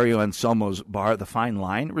Dario Anselmo's bar, The Fine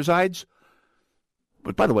Line, resides,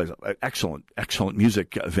 but by the way, it's an excellent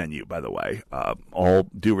music venue, by the way. All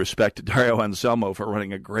due respect to Dario Anselmo for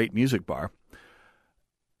running a great music bar.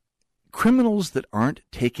 Criminals that aren't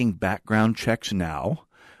taking background checks now,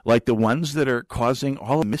 like the ones that are causing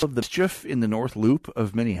all of the mischief in the North Loop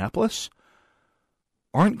of Minneapolis,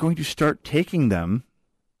 aren't going to start taking them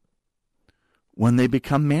when they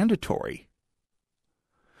become mandatory.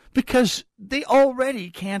 Because they already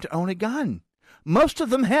can't own a gun. Most of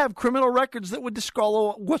them have criminal records that would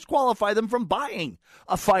disqualify them from buying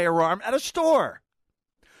a firearm at a store.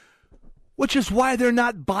 Which is why they're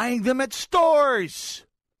not buying them at stores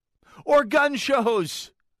or gun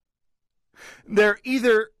shows. They're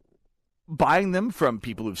either buying them from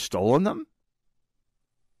people who've stolen them,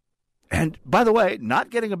 and, by the way, not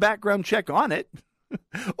getting a background check on it,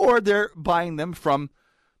 or they're buying them from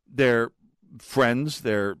their friends,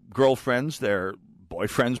 their girlfriends, their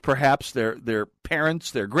boyfriends, perhaps, their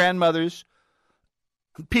parents, their grandmothers,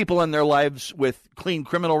 people in their lives with clean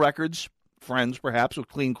criminal records, friends, perhaps, with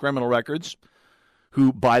clean criminal records,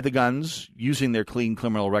 who buy the guns using their clean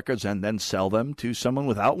criminal records and then sell them to someone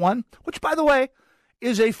without one, which, by the way,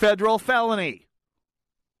 is a federal felony.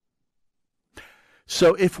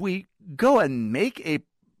 So if we go and make a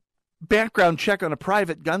background check on a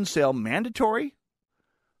private gun sale mandatory,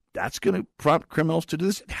 that's going to prompt criminals to do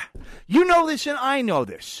this. You know this and I know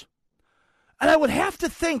this. And I would have to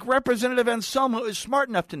think Representative Anselmo is smart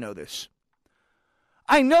enough to know this.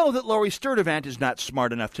 I know that Lori Surdevant is not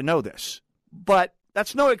smart enough to know this. But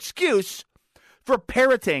that's no excuse for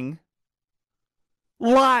parroting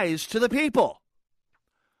lies to the people.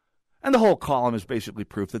 And the whole column is basically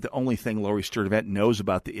proof that the only thing Lori Surdevant knows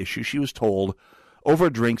about the issue, she was told over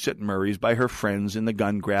drinks at Murray's by her friends in the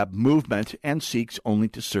gun grab movement and seeks only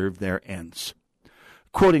to serve their ends.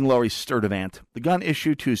 Quoting Lori Surdevant, the gun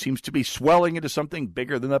issue, too, seems to be swelling into something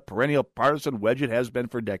bigger than the perennial partisan wedge it has been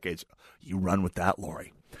for decades. You run with that,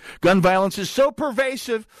 Lori. Gun violence is so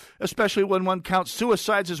pervasive, especially when one counts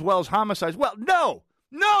suicides as well as homicides. Well, no,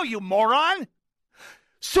 you moron.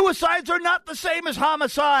 Suicides are not the same as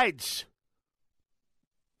homicides.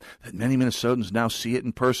 That many Minnesotans now see it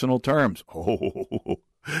in personal terms. Oh,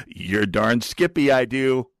 you're darn skippy, I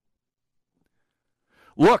do.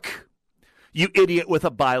 Look, you idiot with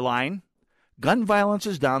a byline. Gun violence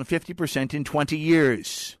is down 50% in 20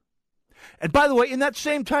 years. And by the way, in that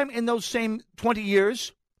same time, in those same 20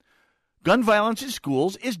 years, gun violence in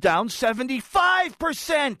schools is down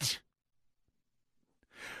 75%.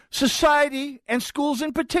 Society, and schools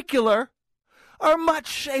in particular, are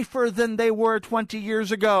much safer than they were 20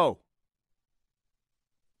 years ago.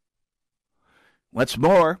 What's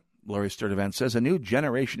more, Lori Surdevant says, a new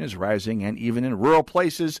generation is rising, and even in rural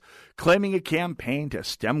places, claiming a campaign to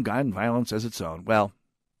stem gun violence as its own. Well,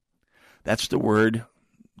 that's the word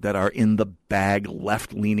that our in-the-bag,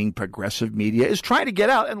 left-leaning progressive media is trying to get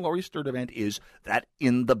out, and Lori Surdevant is that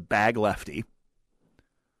in-the-bag lefty.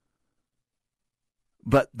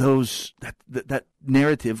 But that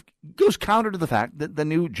narrative goes counter to the fact that the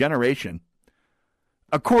new generation,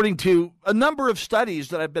 according to a number of studies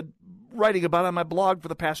that I've been writing about on my blog for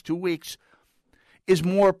the past 2 weeks, is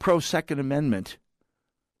more pro-Second Amendment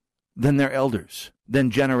than their elders, than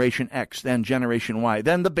Generation X, than Generation Y,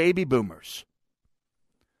 than the baby boomers.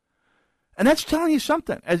 And that's telling you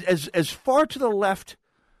something. As far to the left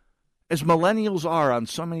as millennials are on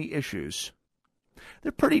so many issues,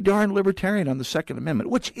 they're pretty darn libertarian on the Second Amendment,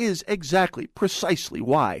 which is exactly, precisely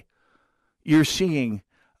why you're seeing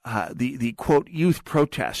the quote, youth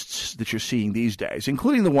protests that you're seeing these days,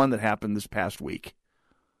 including the one that happened this past week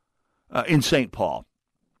in St. Paul,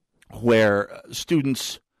 where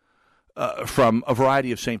students from a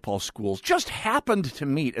variety of St. Paul schools just happened to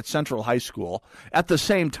meet at Central High School at the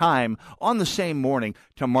same time on the same morning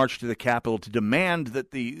to march to the Capitol to demand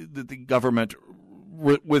that the government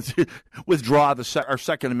withdraw our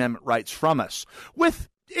Second Amendment rights from us.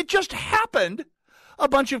 It just happened, a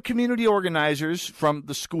bunch of community organizers from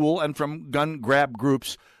the school and from gun grab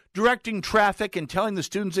groups directing traffic and telling the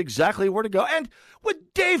students exactly where to go. And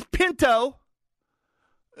with Dave Pinto,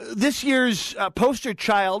 this year's poster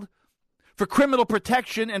child for criminal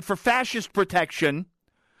protection and for fascist protection,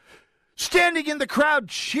 standing in the crowd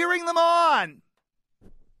cheering them on.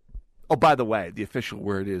 Oh, by the way, the official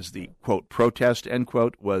word is the, quote, protest, end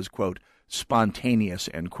quote, was, quote, spontaneous,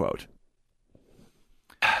 end quote.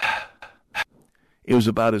 It was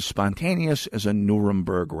about as spontaneous as a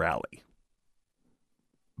Nuremberg rally.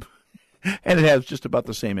 And it has just about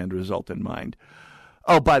the same end result in mind.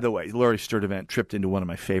 Oh, by the way, Lori Surdevant tripped into one of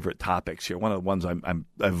my favorite topics here, one of the ones I've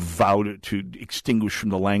vowed to extinguish from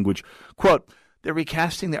the language. Quote, they're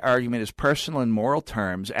recasting the argument as personal and moral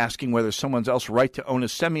terms, asking whether someone else's right to own a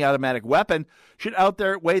semi-automatic weapon should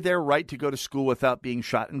outweigh their right to go to school without being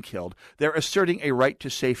shot and killed. They're asserting a right to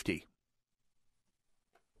safety.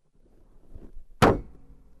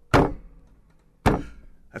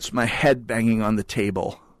 That's my head banging on the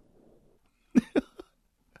table.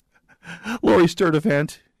 Lori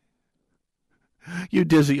Surdevant, You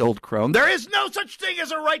dizzy old crone. There is no such thing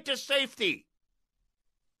as a right to safety.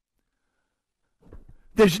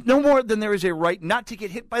 There's no more than there is a right not to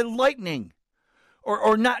get hit by lightning,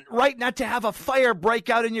 or not to have a fire break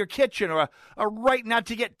out in your kitchen, or a right not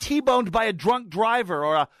to get T-boned by a drunk driver,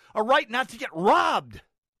 or a right not to get robbed.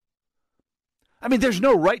 I mean, there's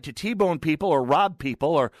no right to T-bone people or rob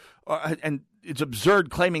people, and it's absurd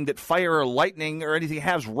claiming that fire or lightning or anything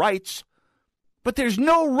has rights. But there's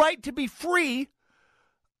no right to be free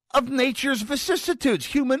of nature's vicissitudes,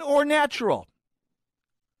 human or natural.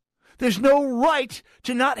 There's no right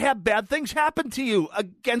to not have bad things happen to you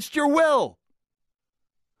against your will.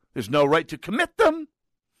 There's no right to commit them,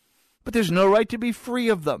 but there's no right to be free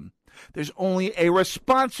of them. There's only a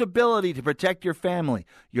responsibility to protect your family,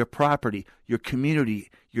 your property, your community,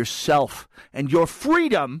 yourself, and your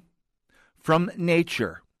freedom from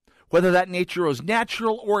nature. Whether that nature is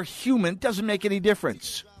natural or human doesn't make any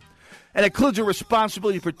difference. And it includes a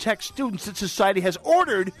responsibility to protect students that society has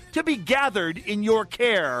ordered to be gathered in your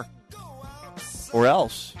care, or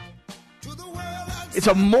else. It's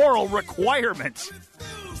a moral requirement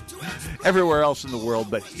everywhere else in the world,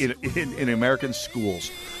 but in American schools.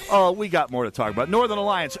 Oh, we got more to talk about. Northern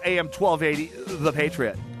Alliance, AM 1280, The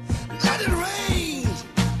Patriot. Let it rain,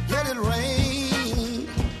 let it rain.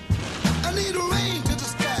 I need rain to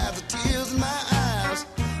disguise the tears in my eyes.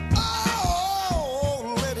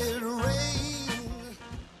 Oh, let it rain.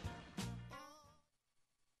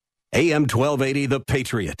 AM 1280, The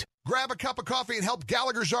Patriot. Grab a cup of coffee and help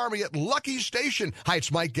Gallagher's Army at Lucky's Station. Hi,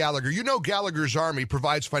 it's Mike Gallagher. You know Gallagher's Army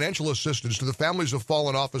provides financial assistance to the families of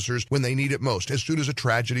fallen officers when they need it most, as soon as a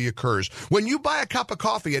tragedy occurs. When you buy a cup of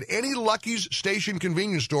coffee at any Lucky's Station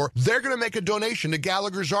convenience store, they're going to make a donation to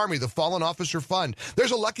Gallagher's Army, the Fallen Officer Fund.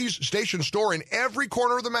 There's a Lucky's Station store in every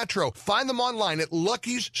corner of the metro. Find them online at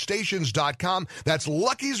Lucky'sStations.com. That's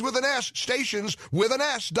Lucky's with an S, stations with an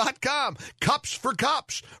S.com. Cups for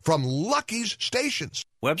cops from Lucky's Stations.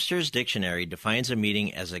 Webster's Dictionary defines a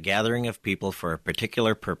meeting as a gathering of people for a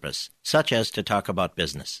particular purpose, such as to talk about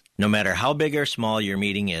business. No matter how big or small your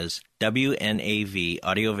meeting is, WNAV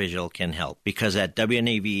Audiovisual can help, because at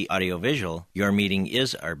WNAV Audiovisual, your meeting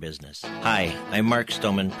is our business. Hi, I'm Mark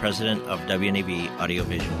Stoneman, president of WNAV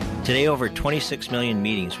Audiovisual. Today, over 26 million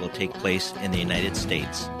meetings will take place in the United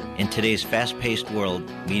States. In today's fast-paced world,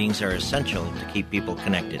 meetings are essential to keep people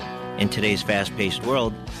connected. In today's fast-paced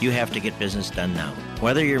world, you have to get business done now.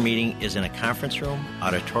 Whether your meeting is in a conference room,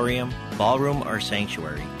 auditorium, ballroom, or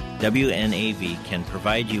sanctuary, WNAV can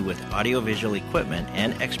provide you with audiovisual equipment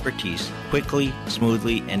and expertise quickly,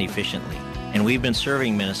 smoothly, and efficiently. And we've been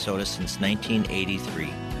serving Minnesota since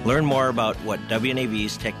 1983. Learn more about what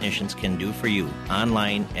WNAV's technicians can do for you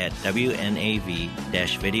online at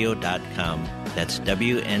WNAV-video.com. That's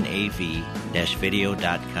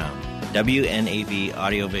WNAV-video.com. WNAV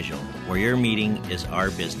Audiovisual, where your meeting is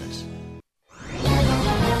our business.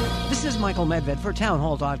 This is Michael Medved for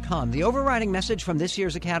townhall.com. The overriding message from this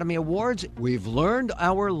year's Academy Awards: we've learned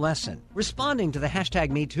our lesson. Responding to the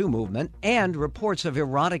 #MeToo movement and reports of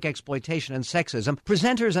erotic exploitation and sexism,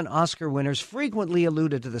 presenters and Oscar winners frequently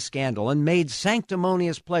alluded to the scandal and made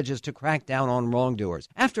sanctimonious pledges to crack down on wrongdoers.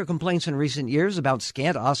 After complaints in recent years about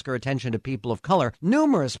scant Oscar attention to people of color,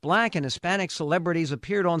 numerous Black and Hispanic celebrities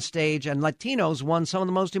appeared on stage, and Latinos won some of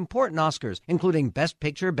the most important Oscars, including Best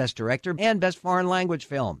Picture, Best Director, and Best Foreign Language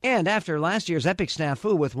Film. And after last year's epic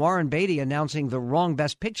snafu with Warren Beatty announcing the wrong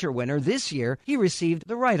Best Picture winner, this year he received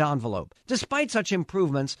the right envelope. Despite such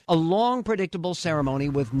improvements, a long, predictable ceremony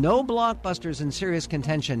with no blockbusters in serious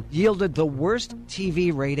contention yielded the worst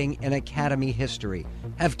TV rating in Academy history.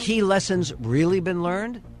 Have key lessons really been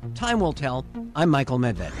learned? Time will tell. I'm Michael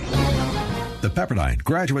Medved. The Pepperdine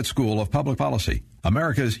Graduate School of Public Policy,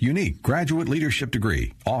 America's unique graduate leadership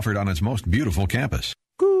degree, offered on its most beautiful campus.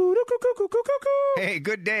 Hey,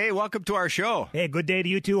 good day. Welcome to our show. Hey, good day to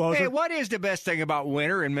you too, Hoser. Hey, what is the best thing about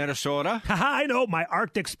winter in Minnesota? I know, my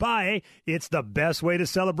Arctic Spy, eh? It's the best way to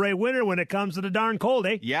celebrate winter when it comes to the darn cold,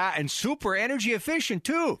 eh? Yeah, and super energy efficient,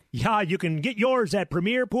 too. Yeah, you can get yours at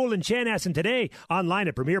Premier Pool in Chanhassen today, online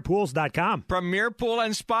at premierpools.com. Premier Pool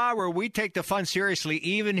and Spa, where we take the fun seriously,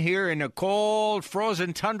 even here in the cold,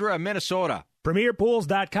 frozen tundra of Minnesota.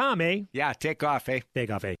 Premierpools.com, eh? Yeah, take off, eh?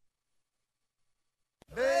 Take off, eh?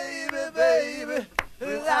 Baby,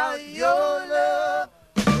 without your love.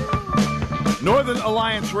 Northern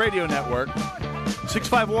Alliance Radio Network,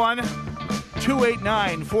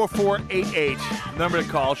 651-289-4488. Number to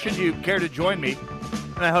call, should you care to join me,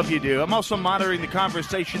 and I hope you do. I'm also monitoring the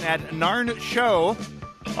conversation at Narn Show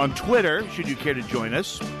on Twitter, should you care to join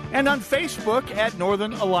us, and on Facebook at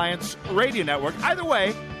Northern Alliance Radio Network. Either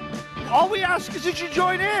way, all we ask is that you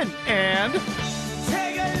join in, and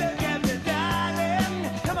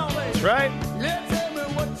right?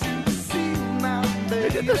 They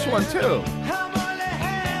did this one, too.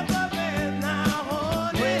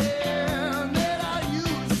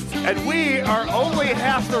 And we are only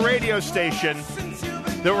half the radio station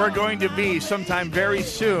that we're going to be sometime very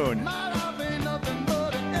soon.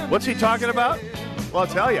 What's he talking about? Well, I'll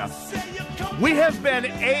tell you. We have been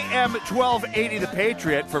AM 1280 The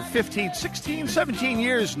Patriot for 15, 16, 17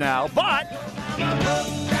 years now, but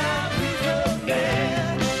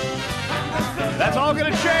that's all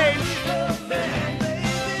going to change.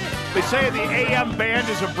 They say the AM band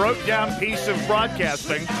is a broke-down piece of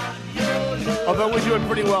broadcasting. Although we're doing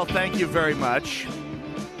pretty well, thank you very much.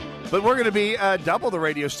 But we're going to be double the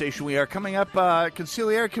radio station we are coming up.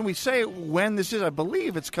 Conciliere, can we say when this is? I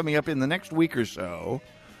believe it's coming up in the next week or so.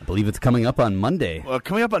 I believe it's coming up on Monday. Well,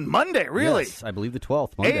 coming up on Monday, really? Yes, I believe the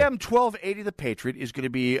 12th, Monday. AM 1280 The Patriot is going to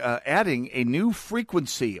be adding a new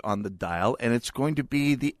frequency on the dial, and it's going to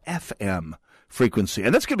be the FM frequency.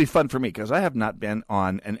 And that's going to be fun for me because I have not been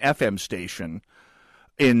on an FM station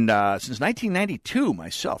since 1992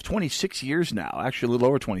 myself, 26 years now, actually a little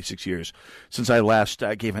over 26 years since I last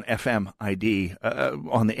gave an FM ID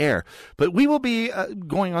on the air. But we will be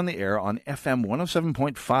going on the air on FM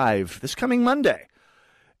 107.5 this coming Monday.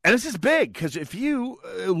 And this is big because if you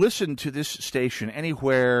listen to this station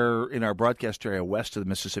anywhere in our broadcast area west of the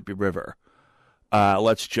Mississippi River,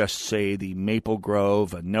 let's just say the Maple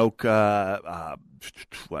Grove, Anoka,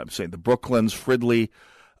 I'm saying the Brooklands, Fridley,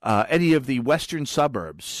 any of the western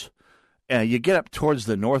suburbs, you get up towards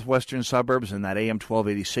the northwestern suburbs and that AM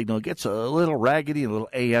 1280 signal gets a little raggedy, a little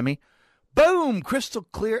AM-y. Boom! Crystal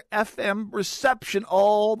clear FM reception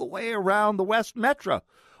all the way around the West Metro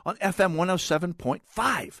on FM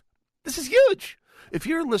 107.5. This is huge. If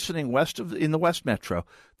you're listening in the West Metro,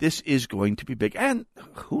 this is going to be big. And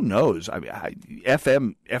who knows? I mean,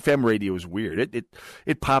 FM radio is weird.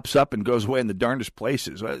 It pops up and goes away in the darndest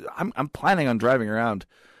places. I'm planning on driving around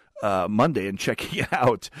Monday and checking it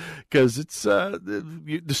out because it's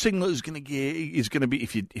the signal is going to be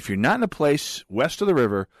if you're not in a place west of the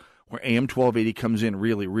river where AM 1280 comes in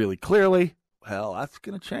really, really clearly, well, that's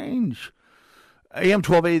going to change. AM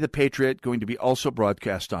 1280 The Patriot going to be also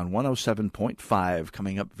broadcast on 107.5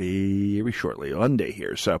 coming up very shortly, Monday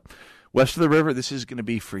here. So west of the river, this is going to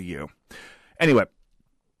be for you. Anyway,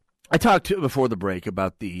 I talked before the break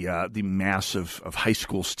about the mass of high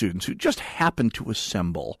school students who just happened to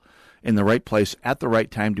assemble in the right place at the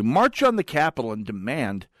right time to march on the Capitol and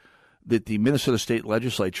demand that the Minnesota State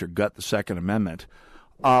Legislature gut the Second Amendment.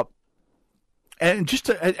 And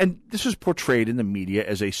this is portrayed in the media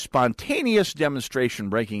as a spontaneous demonstration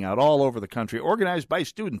breaking out all over the country, organized by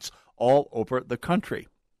students all over the country.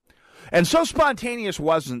 And so spontaneous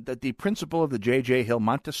wasn't that the principal of the J.J. Hill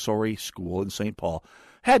Montessori School in St. Paul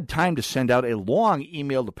had time to send out a long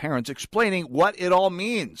email to parents explaining what it all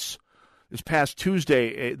means. This past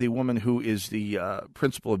Tuesday, the woman who is the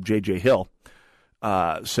principal of J.J. Hill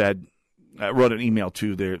wrote an email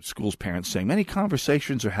to their school's parents saying, many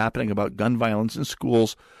conversations are happening about gun violence in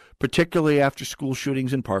schools, particularly after school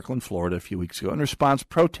shootings in Parkland, Florida a few weeks ago. In response,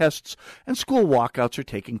 protests and school walkouts are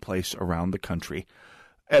taking place around the country.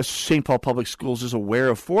 As St. Paul Public Schools is aware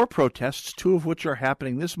of 4 protests, 2 of which are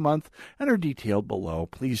happening this month and are detailed below.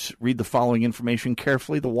 Please read the following information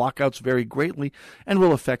carefully. The walkouts vary greatly and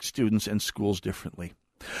will affect students and schools differently.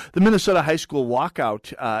 The Minnesota High School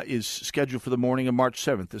walkout is scheduled for the morning of March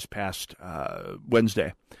 7th, this past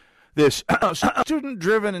Wednesday. This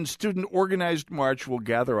student-driven and student-organized march will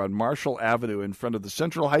gather on Marshall Avenue in front of the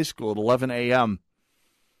Central High School at 11 a.m.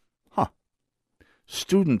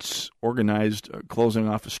 Students organized closing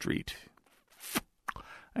off a street.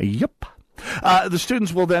 Yep. The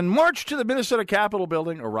students will then march to the Minnesota Capitol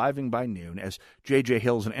building, arriving by noon, as J.J.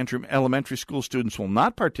 Hills and elementary school students will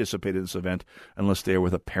not participate in this event unless they are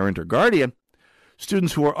with a parent or guardian.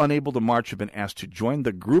 Students who are unable to march have been asked to join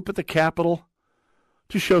the group at the Capitol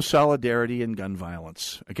to show solidarity in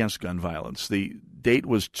against gun violence. The date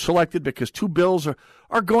was selected because 2 bills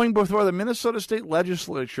are going before the Minnesota State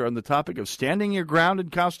Legislature on the topic of standing your ground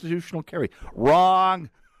and constitutional carry. Wrong.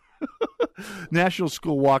 National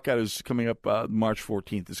School Walkout is coming up March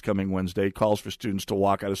 14th, is coming Wednesday. Calls for students to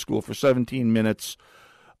walk out of school for 17 minutes,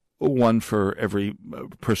 1 for every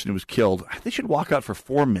person who was killed. They should walk out for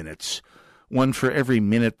 4 minutes, 1 for every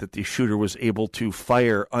minute that the shooter was able to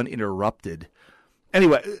fire uninterrupted.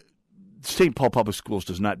 Anyway, St. Paul Public Schools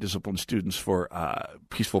does not discipline students for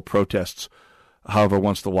peaceful protests. However,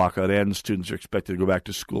 once the walkout ends, students are expected to go back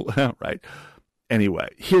to school. Right. Anyway,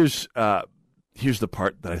 here's Here's the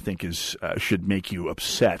part that I think is should make you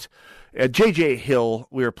upset. At J.J. Hill,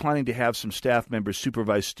 we are planning to have some staff members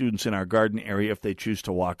supervise students in our garden area if they choose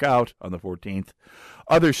to walk out on the 14th.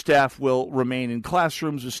 Other staff will remain in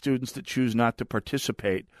classrooms with students that choose not to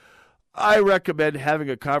participate. I recommend having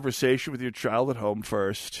a conversation with your child at home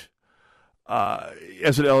first.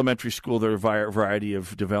 As an elementary school, there are a variety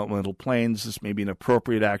of developmental planes. This may be an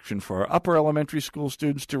appropriate action for our upper elementary school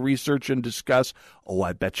students to research and discuss. Oh,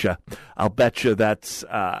 I'll bet you that's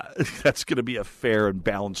going to be a fair and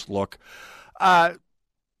balanced look. In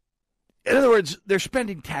other words, they're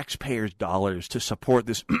spending taxpayers' dollars to support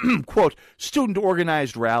this, quote,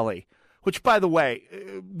 student-organized rally, which, by the way,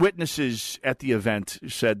 witnesses at the event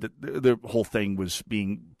said that the whole thing was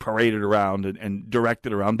being paraded around and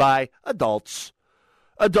directed around by adults.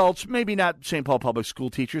 Adults, maybe not St. Paul Public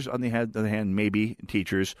School teachers, on the other hand, maybe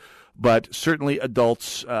teachers, but certainly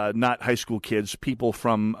adults, not high school kids, people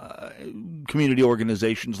from community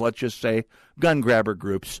organizations, let's just say, gun grabber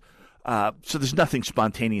groups. So there's nothing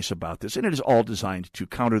spontaneous about this, and it is all designed to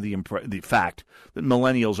counter the fact that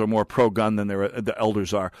millennials are more pro-gun than the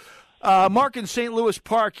elders are. Mark in St. Louis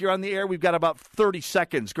Park, you're on the air. We've got about 30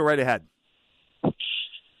 seconds. Go right ahead.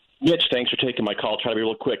 Mitch, thanks for taking my call. I'll try to be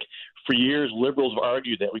real quick. For years, liberals have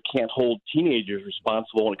argued that we can't hold teenagers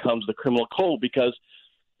responsible when it comes to the criminal code because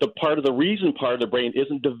part of the brain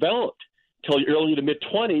isn't developed till early to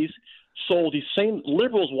mid-20s. So these same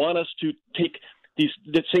liberals want us to take the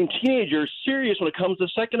same teenagers serious when it comes to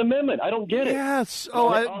the Second Amendment. I don't get it. Yes.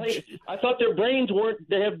 I thought their brains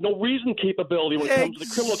they have no reason capability when it comes to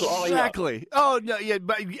the criminal code. Exactly.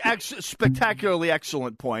 Spectacularly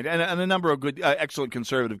excellent point. And a number of good, excellent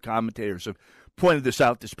conservative commentators have pointed this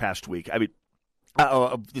out this past week. The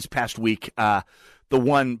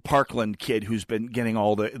one Parkland kid who's been getting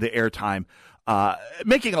all the airtime,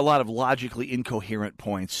 making a lot of logically incoherent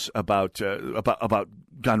points about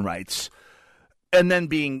gun rights. And then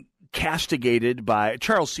being castigated by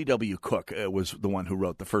Charles C.W. Cook was the one who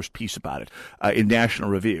wrote the first piece about it in National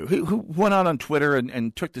Review, who went out on Twitter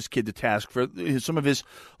and took this kid to task for some of his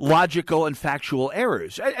logical and factual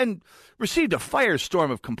errors and received a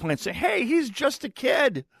firestorm of complaints saying, hey, he's just a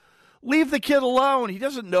kid. Leave the kid alone. He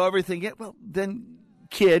doesn't know everything yet. Well, then,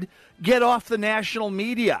 kid, get off the national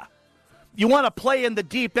media. You want to play in the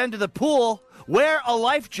deep end of the pool, wear a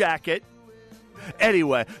life jacket.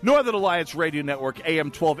 Anyway, Northern Alliance Radio Network, AM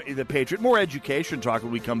 1280 The Patriot. More education talk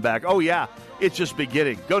when we come back. Oh, yeah, it's just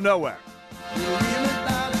beginning. Go nowhere.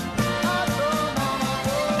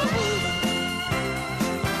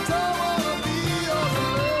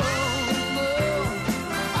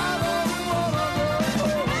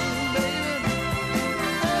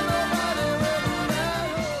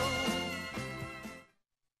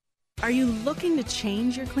 Are you looking to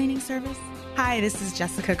change your cleaning service? Hi, this is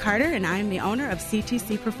Jessica Carter, and I'm the owner of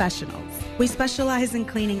CTC Professionals. We specialize in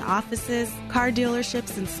cleaning offices, car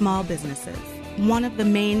dealerships, and small businesses. One of the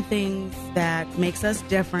main things that makes us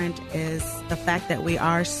different is the fact that we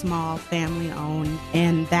are small, family-owned,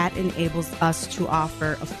 and that enables us to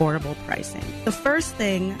offer affordable pricing. The first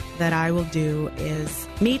thing that I will do is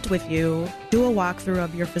meet with you, do a walkthrough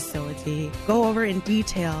of your facility, go over in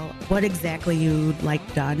detail what exactly you'd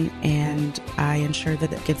like done, and I ensure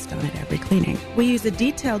that it gets done at every cleaning. We use a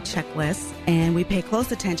detailed checklist, and we pay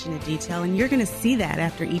close attention to detail, and you're going to see that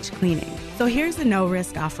after each cleaning. So here's a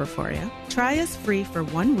no-risk offer for you. Try us free for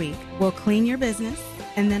 1 week. We'll clean your business,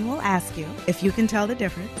 and then we'll ask you if you can tell the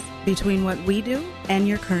difference between what we do and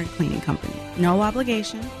your current cleaning company. No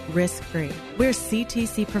obligation, risk-free. We're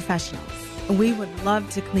CTC Professionals. We would love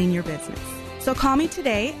to clean your business. So call me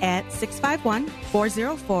today at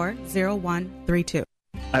 651-404-0132.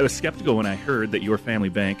 I was skeptical when I heard that your family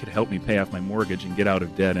bank could help me pay off my mortgage and get out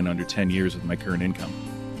of debt in under 10 years with my current income.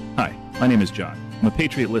 Hi, my name is John. I'm a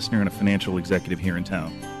Patriot listener and a financial executive here in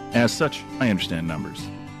town. As such, I understand numbers.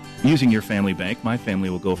 Using your family bank, my family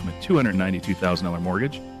will go from a $292,000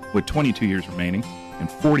 mortgage with 22 years remaining and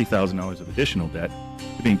 $40,000 of additional debt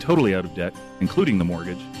to being totally out of debt, including the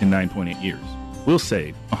mortgage, in 9.8 years. We'll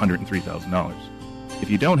save $103,000. If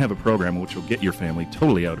you don't have a program which will get your family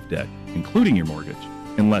totally out of debt, including your mortgage,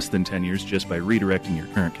 in less than 10 years just by redirecting your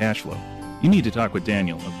current cash flow, you need to talk with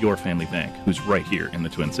Daniel of Your Family Bank, who's right here in the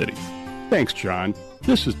Twin Cities. Thanks, John.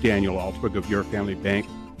 This is Daniel Altwig of Your Family Bank.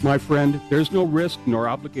 My friend, there's no risk nor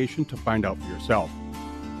obligation to find out for yourself.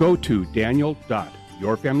 Go to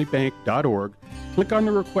daniel.yourfamilybank.org, click on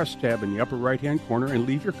the Request tab in the upper right-hand corner, and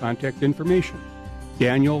leave your contact information.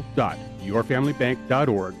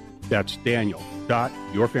 daniel.yourfamilybank.org. That's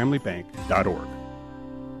daniel.yourfamilybank.org.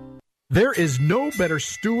 There is no better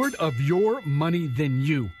steward of your money than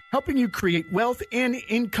you. Helping you create wealth and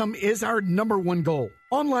income is our number one goal.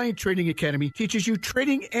 Online Trading Academy teaches you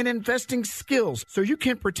trading and investing skills so you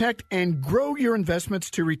can protect and grow your investments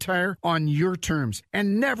to retire on your terms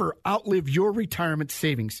and never outlive your retirement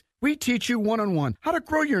savings. We teach you one-on-one how to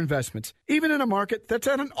grow your investments, even in a market that's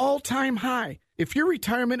at an all-time high. If your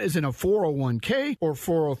retirement is in a 401k or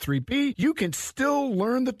 403b, you can still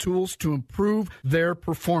learn the tools to improve their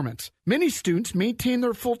performance. Many students maintain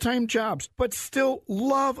their full-time jobs, but still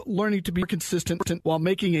love learning to be consistent while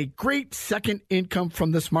making a great second income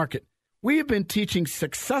from this market. We have been teaching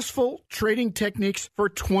successful trading techniques for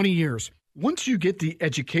 20 years. Once you get the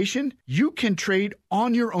education, you can trade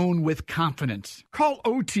on your own with confidence. Call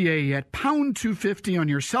OTA at pound 250 on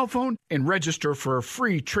your cell phone and register for a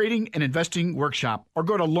free trading and investing workshop, or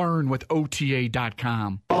go to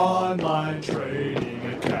learnwithota.com. Online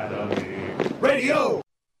Trading Academy Radio.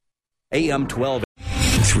 AM 12.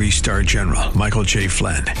 3-star General Michael J.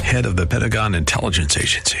 Flynn, head of the Pentagon Intelligence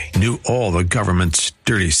Agency, knew all the government's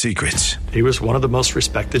dirty secrets. He was one of the most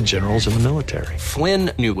respected generals in the military.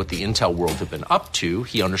 Flynn knew what the intel world had been up to.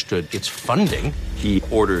 He understood its funding. He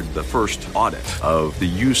ordered the first audit of the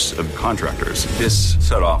use of contractors. This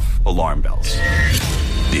set off alarm bells.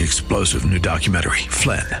 The explosive new documentary,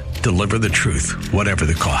 Flynn, Deliver the Truth, Whatever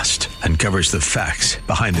the Cost, uncovers the facts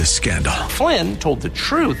behind this scandal. Flynn told the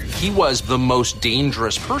truth. He was the most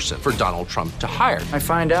dangerous person for Donald Trump to hire. I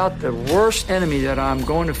find out the worst enemy that I'm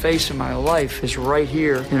going to face in my life is right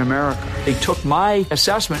here in America. They took my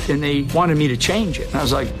assessment and they wanted me to change it. And I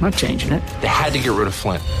was like, I'm not changing it. They had to get rid of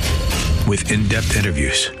Flynn. With in-depth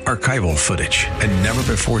interviews, archival footage, and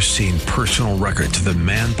never-before-seen personal records of the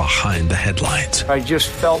man behind the headlines. I just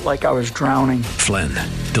felt like I was drowning. Flynn,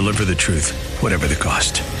 Deliver the Truth, Whatever the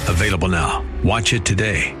Cost. Available now. Watch it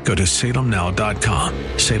today. Go to salemnow.com.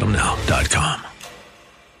 salemnow.com.